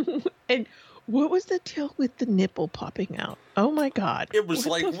 And what was the deal with the nipple popping out? Oh my God! It was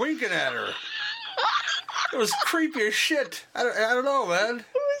winking at her. It was creepy as shit. I don't know, man. I was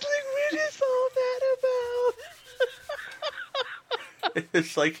like, what is all that about?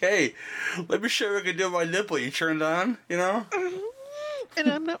 It's like, hey, let me show you what I can do with my nipple. You turned on,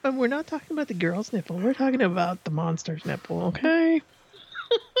 And we're not talking about the girl's nipple. We're talking about the monster's nipple, okay?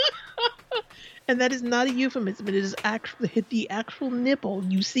 And that is not a euphemism. It is the actual nipple.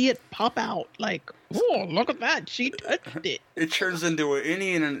 You see it pop out. Like, oh, look at that. She touched it. It turns into an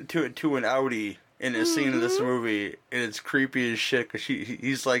innie and to an outie in a scene of this movie. And it's creepy as shit. Because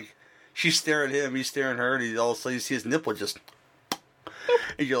he's like, she's staring at him. He's staring at her. And all of a sudden you see his nipple just...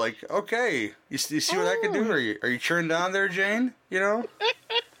 And you're like, okay. You see what I can do? Are you turned on there, Jane?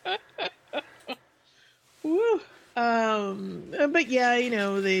 Woo. But yeah,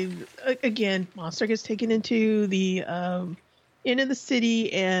 they again, monster gets taken into the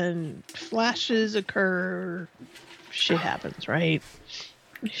city, and flashes occur. Shit happens, right?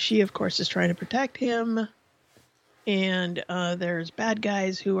 She, of course, is trying to protect him, and there's bad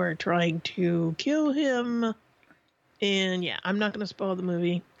guys who are trying to kill him. And yeah, I'm not going to spoil the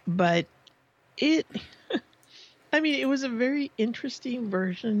movie, but it was a very interesting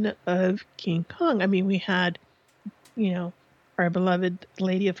version of King Kong. I mean, we had, our beloved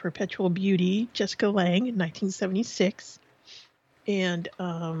Lady of Perpetual Beauty, Jessica Lange, in 1976. And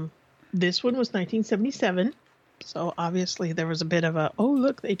this one was 1977. So obviously there was a bit of a, oh,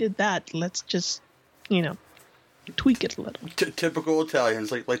 look, they did that. Let's just, tweak it a little. Typical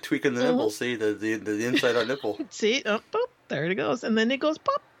Italians, like tweaking the nipple. See, the inside out nipple. See, oh, there it goes. And then it goes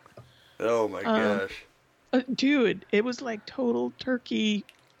pop. Oh my gosh. Dude, it was like total turkey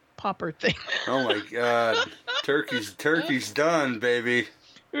popper thing. Oh my God. Turkey's done, baby.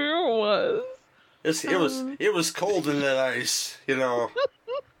 It was. It was cold in that ice, I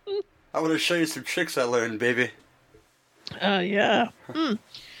want to show you some tricks I learned, baby. Yeah.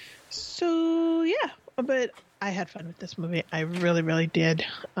 So, yeah. But I had fun with this movie. I really, really did.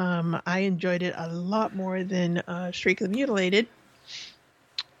 I enjoyed it a lot more than Shriek the Mutilated.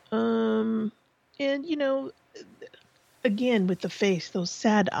 And you know, again with the face, those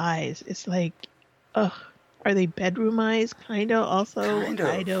sad eyes. It's like, ugh, are they bedroom eyes? Kind of. Also, Kind of.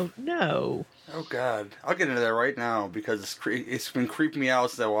 I don't know. Oh God, I'll get into that right now because it's been creeping me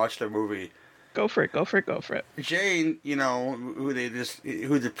out since I watched the movie. Go for it. Go for it. Go for it. Jane, you know, who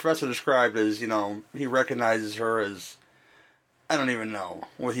the professor described as, you know, he recognizes her as, I don't even know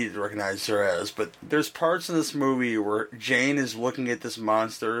what he recognizes her as, but there's parts in this movie where Jane is looking at this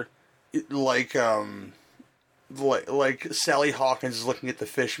monster like Sally Hawkins is looking at the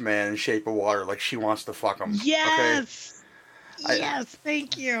fish man in Shape of Water, like she wants to fuck him. Yes! Okay? Yes,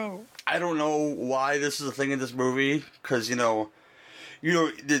 thank you. I don't know why this is a thing in this movie, because, you know,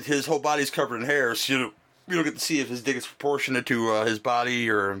 his whole body's covered in hair, so you don't get to see if his dick is proportionate to his body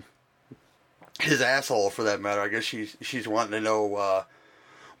or his asshole, for that matter. I guess she's wanting to know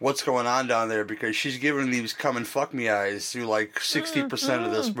what's going on down there, because she's giving these come and fuck me eyes through like 60%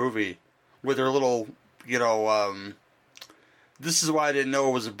 of this movie with her little, you know, this is why I didn't know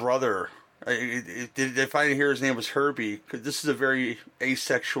it was a brother. If I didn't hear his name was Herbie, because this is a very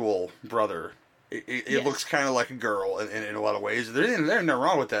asexual brother. It yes. looks kind of like a girl in a lot of ways. There's nothing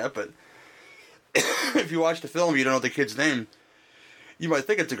wrong with that, but if you watch the film, you don't know the kid's name, you might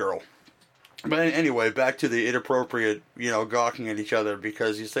think it's a girl. But anyway, back to the inappropriate, you know, gawking at each other,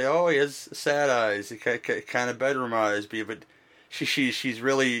 because you say, oh, he has sad eyes, kind of bedroom eyes, but she's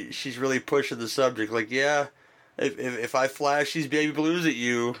really pushing the subject. Like, yeah, if I flash these baby blues at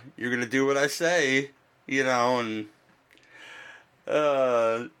you, you're gonna do what I say, you know, and.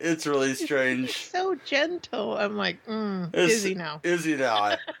 It's really strange. He's so gentle. I'm like, is he now? Is he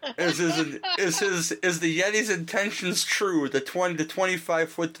now? Is the Yeti's intentions true? The 20 to 25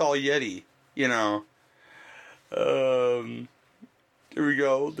 foot tall Yeti, you know. Here we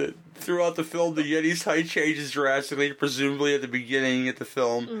go. Throughout the film, the Yeti's height changes drastically. Presumably at the beginning of the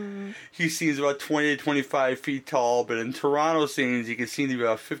film, he seems about 20 to 25 feet tall, but in Toronto scenes, he can seem to be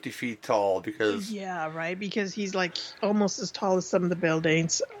about 50 feet tall because... Yeah, right, because he's like almost as tall as some of the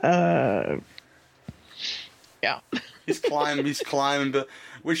buildings. Yeah. He's climbing, but,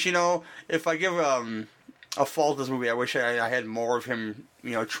 which, you know, if I give a fault to this movie, I wish I had more of him,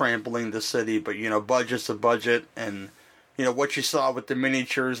 you know, trampling the city, but, you know, budget's a budget, and... You know, what you saw with the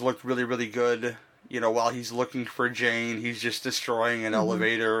miniatures looked really, really good. You know, while he's looking for Jane, he's just destroying an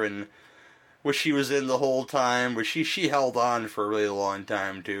elevator, and which she was in the whole time, but she held on for a really long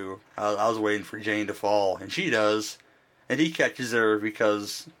time, too. I was waiting for Jane to fall, and she does. And he catches her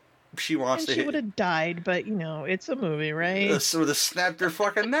because she wants to hit... She would have died, but, you know, it's a movie, right? So they snapped her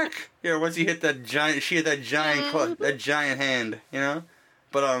fucking neck. You know, once he hit that giant... She hit that giant hand, you know?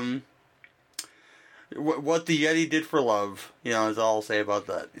 But, what the Yeti did for love, you know, is all I'll say about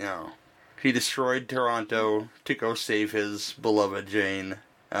that, you know. He destroyed Toronto to go save his beloved Jane.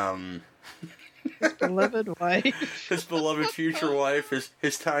 His beloved wife. His beloved future wife,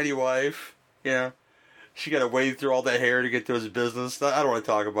 his tiny wife, you know. She got to wade through all that hair to get to his business. I don't want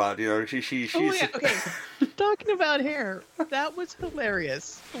to talk about it, you know. She's... Oh, yeah, okay. Talking about hair, that was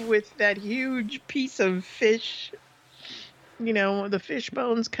hilarious. With that huge piece of fish, you know, the fish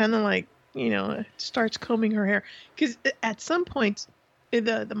bones kind of like, you know, starts combing her hair. Because at some point,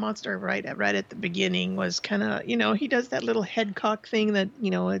 the monster right at the beginning was kind of, you know, he does that little head cock thing that,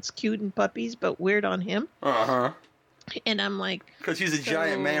 you know, it's cute in puppies, but weird on him. Uh-huh. And I'm like... Because he's a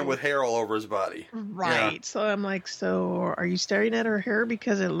giant man with hair all over his body. Right. Yeah. So I'm like, so are you staring at her hair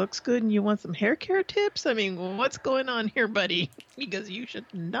because it looks good and you want some hair care tips? I mean, what's going on here, buddy? Because you should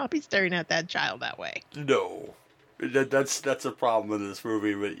not be staring at that child that way. No. That's a problem in this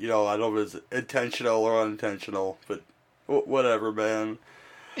movie, but, you know, I don't know if it's intentional or unintentional, but whatever, man.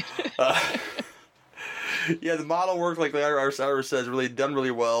 Yeah, the model work, like Ira says, really done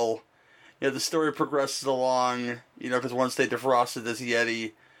really well. You know, the story progresses along, you know, because once they defrosted this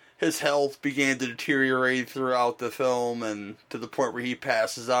Yeti, his health began to deteriorate throughout the film, and to the point where he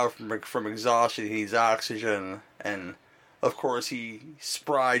passes out from exhaustion. He needs oxygen, and of course he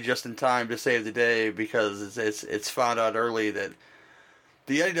spry just in time to save the day, because it's found out early that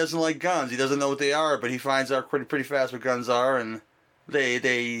the Yeti doesn't like guns. He doesn't know what they are, but he finds out pretty fast what guns are, and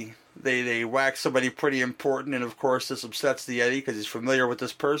they whack somebody pretty important, and of course this upsets the Yeti because he's familiar with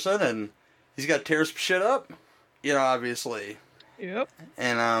this person, and he's got to tear some shit up, you know, obviously. Yep.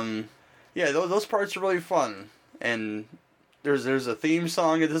 And, yeah, those parts are really fun. And there's a theme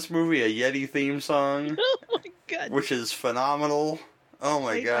song in this movie, a Yeti theme song. Oh, my God. Which is phenomenal. Oh,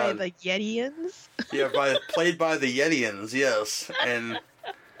 my God. Played by the Yetians? Yeah, played by the Yetians, yes. And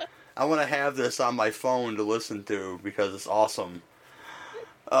I want to have this on my phone to listen to because it's awesome.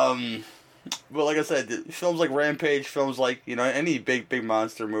 But like I said, films like Rampage, films like, you know, any big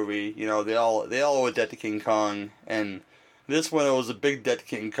monster movie, you know, they all owe a debt to King Kong, and this one it was a big debt to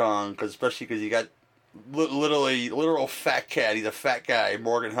King Kong, especially because you got literal fat cat. He's a fat guy.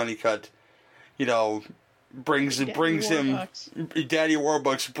 Morgan Honeycutt, you know, brings him. Daddy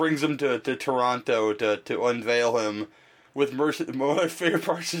Warbucks brings him to Toronto to unveil him with one of my favorite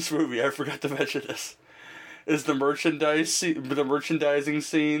parts of this movie. I forgot to mention this. Is the merchandising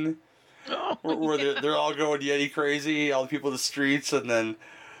scene where they're all going Yeti crazy, all the people in the streets, and then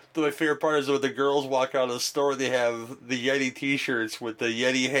my favorite part is when the girls walk out of the store, they have the Yeti t-shirts with the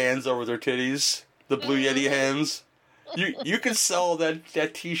Yeti hands over their titties, the blue Yeti hands. You could sell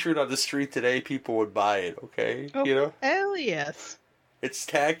that t-shirt on the street today, people would buy it, okay? Oh, you know? Hell yes. It's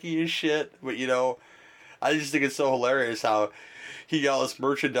tacky as shit, but you know, I just think it's so hilarious how he got all this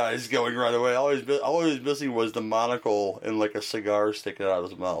merchandise going right away. All he was missing was the monocle and like a cigar sticking out of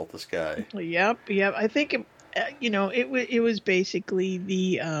his mouth. This guy. Yep. I think it was basically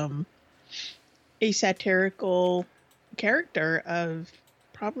the a satirical character of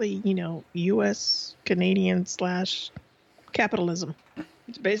probably U.S. Canadian / capitalism.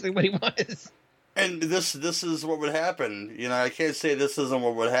 It's basically what he was. And this is what would happen. You know, I can't say this isn't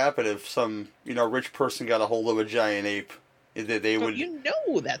what would happen if some rich person got a hold of a giant ape. They would.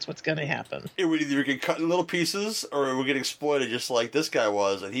 That's what's going to happen. It would either get cut in little pieces or it would get exploited, just like this guy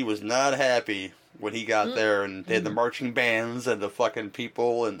was, and he was not happy when he got there. And they had the marching bands and the fucking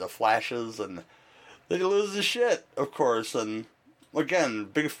people and the flashes, and they lose the shit, of course. And again,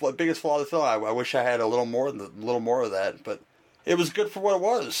 biggest flaw of the film. I wish I had a little more of that, but it was good for what it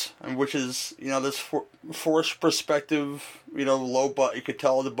was, and which is this forced perspective. Low, but you could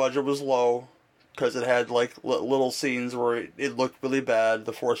tell the budget was low. Because it had like little scenes where it looked really bad,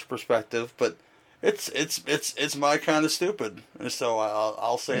 the forced perspective, but it's my kind of stupid, and so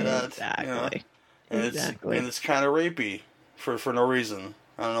I'll say that. Exactly. And it's kind of rapey for no reason.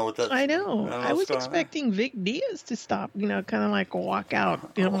 I don't know what that. I know. I was expecting Vic Diaz to stop, kind of like walk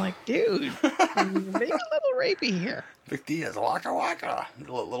out. I'm like, dude, maybe a little rapey here. Vic Diaz, waka.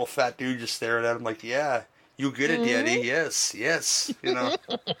 Little fat dude just staring at him like, yeah, you get it, Daddy. Yes.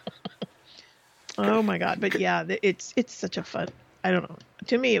 Oh my god! But yeah, it's such a fun. I don't know.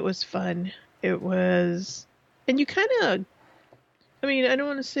 To me, it was fun. It was, and you kind of. I mean, I don't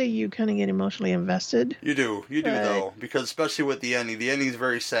want to say you kind of get emotionally invested. You do though, because especially with the ending. The ending is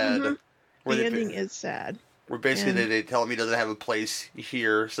very sad. Mm-hmm. The ending is sad. Where basically they tell him he doesn't have a place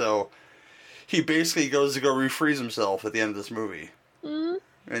here, so he basically goes to go refreeze himself at the end of this movie. Mm-hmm.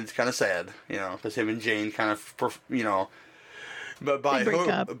 And it's kind of sad, because him and Jane kind of, but by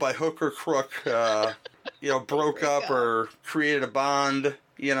hook or crook, broke up or created a bond,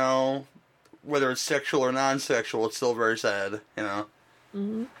 whether it's sexual or non-sexual, it's still very sad,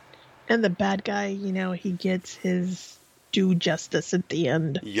 Mm-hmm. And the bad guy, he gets his due justice at the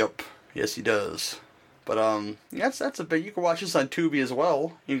end. Yep. Yes, he does. But, that's a bit, you can watch this on Tubi as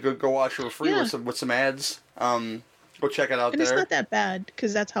well. You can go watch it for free with some ads. Go check it out there. And it's not that bad,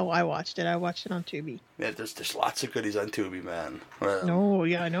 because that's how I watched it. I watched it on Tubi. Yeah, there's lots of goodies on Tubi, man. I know.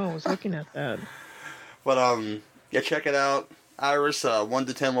 I was looking at that. But, check it out. Iris, 1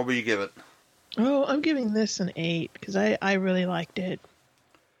 to 10, what will you give it? Oh, I'm giving this an 8, because I really liked it.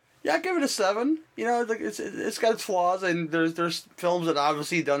 Yeah, I give it a 7. It's got its flaws, and there's films that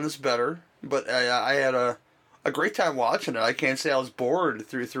obviously done this better. But I had a great time watching it. I can't say I was bored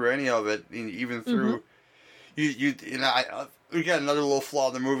through any of it, even through... Mm-hmm. We got another little flaw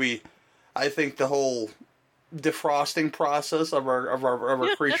in the movie. I think the whole defrosting process of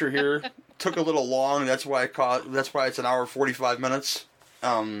our creature here took a little long. That's why it's an hour 45 minutes.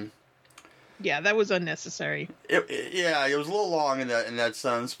 Yeah, that was unnecessary. It was a little long in that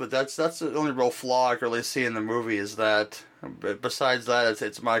sense, but that's the only real flaw I can really see in the movie is that. But besides that,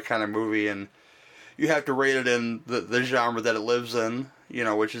 it's my kind of movie, and you have to rate it in the genre that it lives in.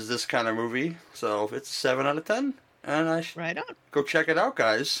 Which is this kind of movie. So it's a 7 out of 10. And right on. Go check it out,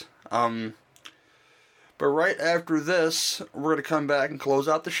 guys. But right after this, we're going to come back and close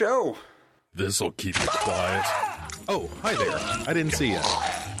out the show. This'll keep you quiet. Oh, hi there. I didn't see you.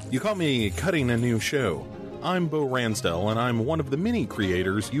 You caught me cutting a new show. I'm Bo Ransdell, and I'm one of the many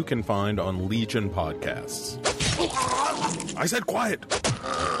creators you can find on Legion Podcasts. I said quiet!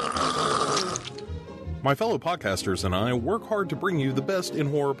 My fellow podcasters and I work hard to bring you the best in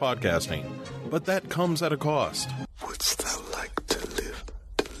horror podcasting, but that comes at a cost. Wouldst thou like to live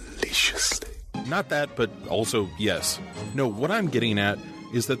deliciously? Not that, but also yes. No, what I'm getting at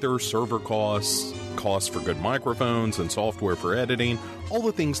is that there are server costs, costs for good microphones and software for editing, all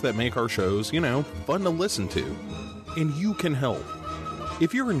the things that make our shows, fun to listen to. And you can help.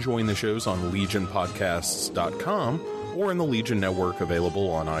 If you're enjoying the shows on legionpodcasts.com or in the Legion Network available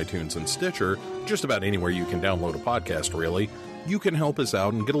on iTunes and Stitcher, just about anywhere you can download a podcast, really, you can help us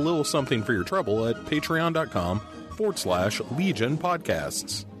out and get a little something for your trouble at patreon.com/Legion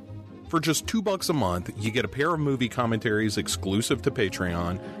Podcasts. For just $2 a month, you get a pair of movie commentaries exclusive to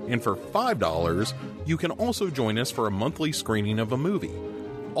Patreon, and for $5, you can also join us for a monthly screening of a movie.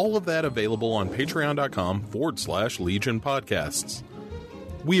 All of that available on patreon.com/Legion Podcasts.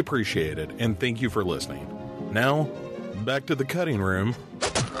 We appreciate it, and thank you for listening. Now, back to the cutting room.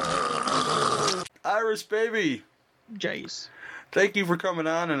 Iris, baby. Jace. Thank you for coming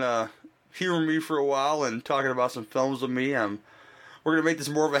on and hearing me for a while and talking about some films with me. We're going to make this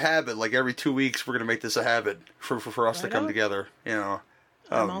more of a habit. Like every 2 weeks, we're going to make this a habit for us to come together. I'm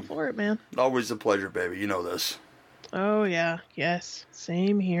all for it, man. Always a pleasure, baby. You know this. Oh, yeah. Yes.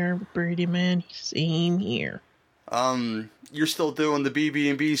 Same here, Brady, man. Same here. You're still doing the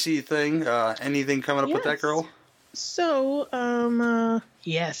BB and BC thing. Anything coming up with that girl? So,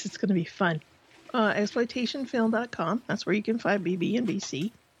 yes, it's going to be fun. Exploitationfilm.com. That's where you can find BB and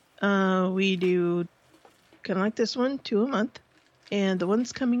BC. We do kind of like this one, 2 a month. And the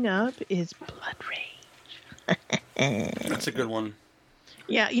one's coming up is Blood Rage. That's a good one.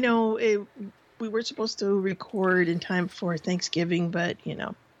 Yeah, we were supposed to record in time for Thanksgiving, but,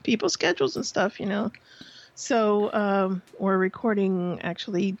 people's schedules and stuff, So, we're recording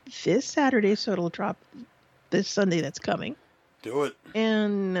actually this Saturday, so it'll drop this Sunday that's coming. Do it.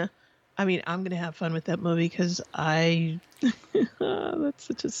 And, I'm going to have fun with that movie because that's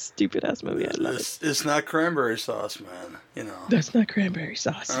such a stupid-ass movie. I love it. It's not cranberry sauce, man. That's not cranberry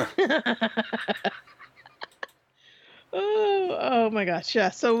sauce. Oh my gosh. Yeah.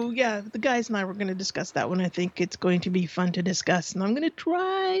 So, yeah, the guys and I were going to discuss that one. I think it's going to be fun to discuss. And I'm going to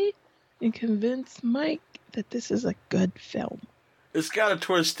try and convince Mike that this is a good film. It's got a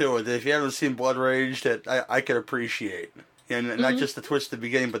twist to it that if you haven't seen Blood Rage that I could appreciate. And not just the twist at the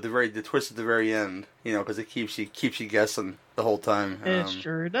beginning, but the twist at the very end. Because it keeps you guessing the whole time. It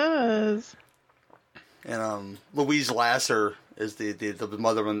sure does. And Louise Lasser is the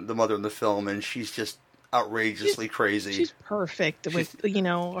mother in the film, and she's just outrageously crazy. She's perfect with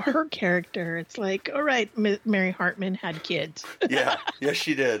her character. It's like, all right, Mary Hartman had kids. Yeah, yes,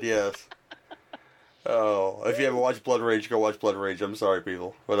 she did. Yes. Oh, if you haven't watched Blood Rage, go watch Blood Rage. I'm sorry,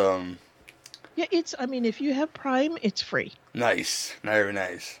 people, but yeah, if you have Prime, it's free. Nice, very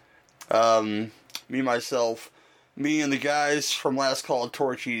nice. Me and the guys from Last Call of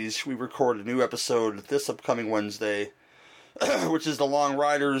Torchies, we recorded a new episode this upcoming Wednesday, which is the Long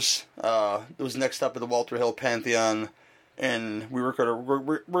Riders. It was next up at the Walter Hill Pantheon, and we're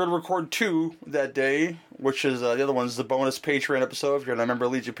gonna record 2 that day, which is the other one's the bonus Patreon episode. If you're a member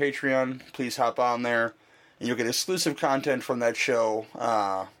of Legion Patreon, please hop on there, and you'll get exclusive content from that show,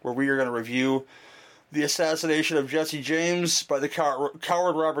 where we are going to review The Assassination of Jesse James by the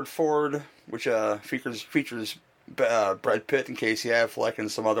coward Robert Ford, which features Brad Pitt and Casey Affleck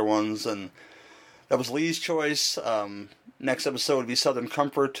and some other ones, and that was Lee's choice. Next episode would be Southern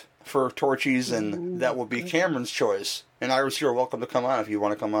Comfort for Torchies, and that will be Cameron's choice. And Iris, you're welcome to come on if you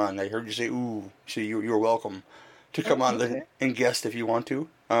want to come on. I heard you say ooh, so you're welcome to come on and guest if you want to.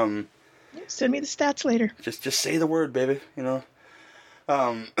 Send me the stats later. Just say the word, baby. 2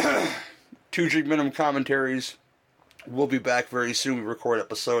 Drink Minimum commentaries. We'll be back very soon. We record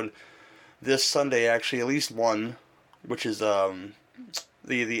episode this Sunday, actually, at least one, which is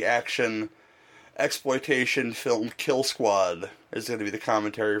the action exploitation film Kill Squad is going to be the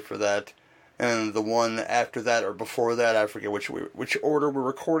commentary for that. And the one after that or before that, I forget which order we're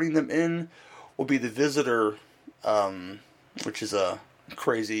recording them in, will be The Visitor, which is a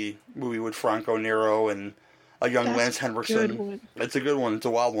crazy movie with Franco Nero and a young Lance Henriksen. It's a good one. It's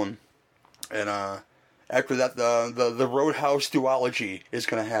a wild one. And after that, the Roadhouse duology is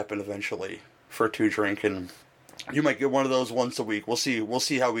going to happen eventually for 2 Drink, and you might get one of those once a week. We'll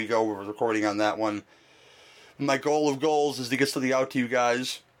see how we go. We're recording on that one. My goal of goals is to get something out to you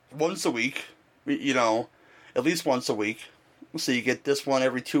guys once a week. At least once a week. So you get this one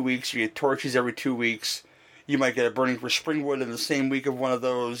every 2 weeks. You get Torches every 2 weeks. You might get a Burning for Springwood in the same week of one of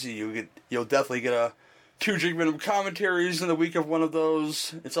those. You'll definitely get a 2 Drink Minimum commentaries in the week of one of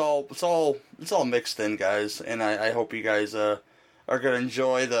those. It's all mixed in, guys. And I hope you guys are going to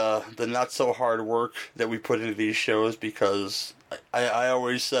enjoy the not so hard work that we put into these shows, because I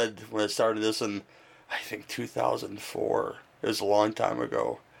always said when I started this in, I think 2004, it was a long time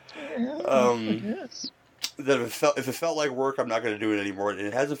ago, yes, that if it felt like work, I'm not going to do it anymore. And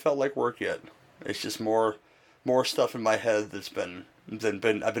it hasn't felt like work yet. It's just more stuff in my head that's I've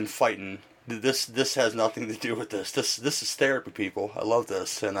been fighting. This has nothing to do with this. This is therapy, people. I love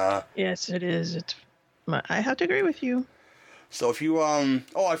this, and yes, it is. I have to agree with you. So if you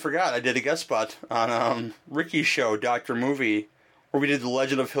I forgot, I did a guest spot on Ricky's show, Dr. Movie, where we did The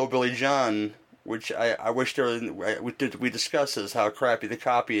Legend of Hillbilly John, which I wish we discussed this, how crappy the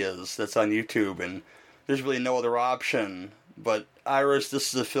copy is that's on YouTube, and there's really no other option. But Iris,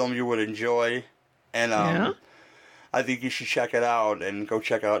 this is a film you would enjoy, and I think you should check it out, and go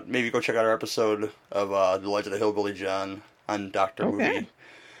check out our episode of The Legend of Hillbilly John on Dr. Movie.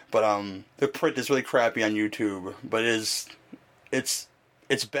 But the print is really crappy on YouTube, but it's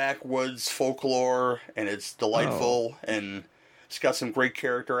backwoods folklore, and it's delightful, and it's got some great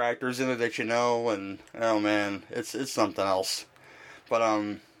character actors in it that you know, and oh man, it's something else. But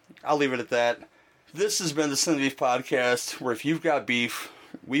I'll leave it at that. This has been the Sin Beef Podcast, where if you've got beef,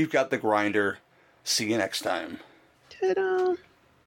 we've got the grinder. See you next time. Ta-da!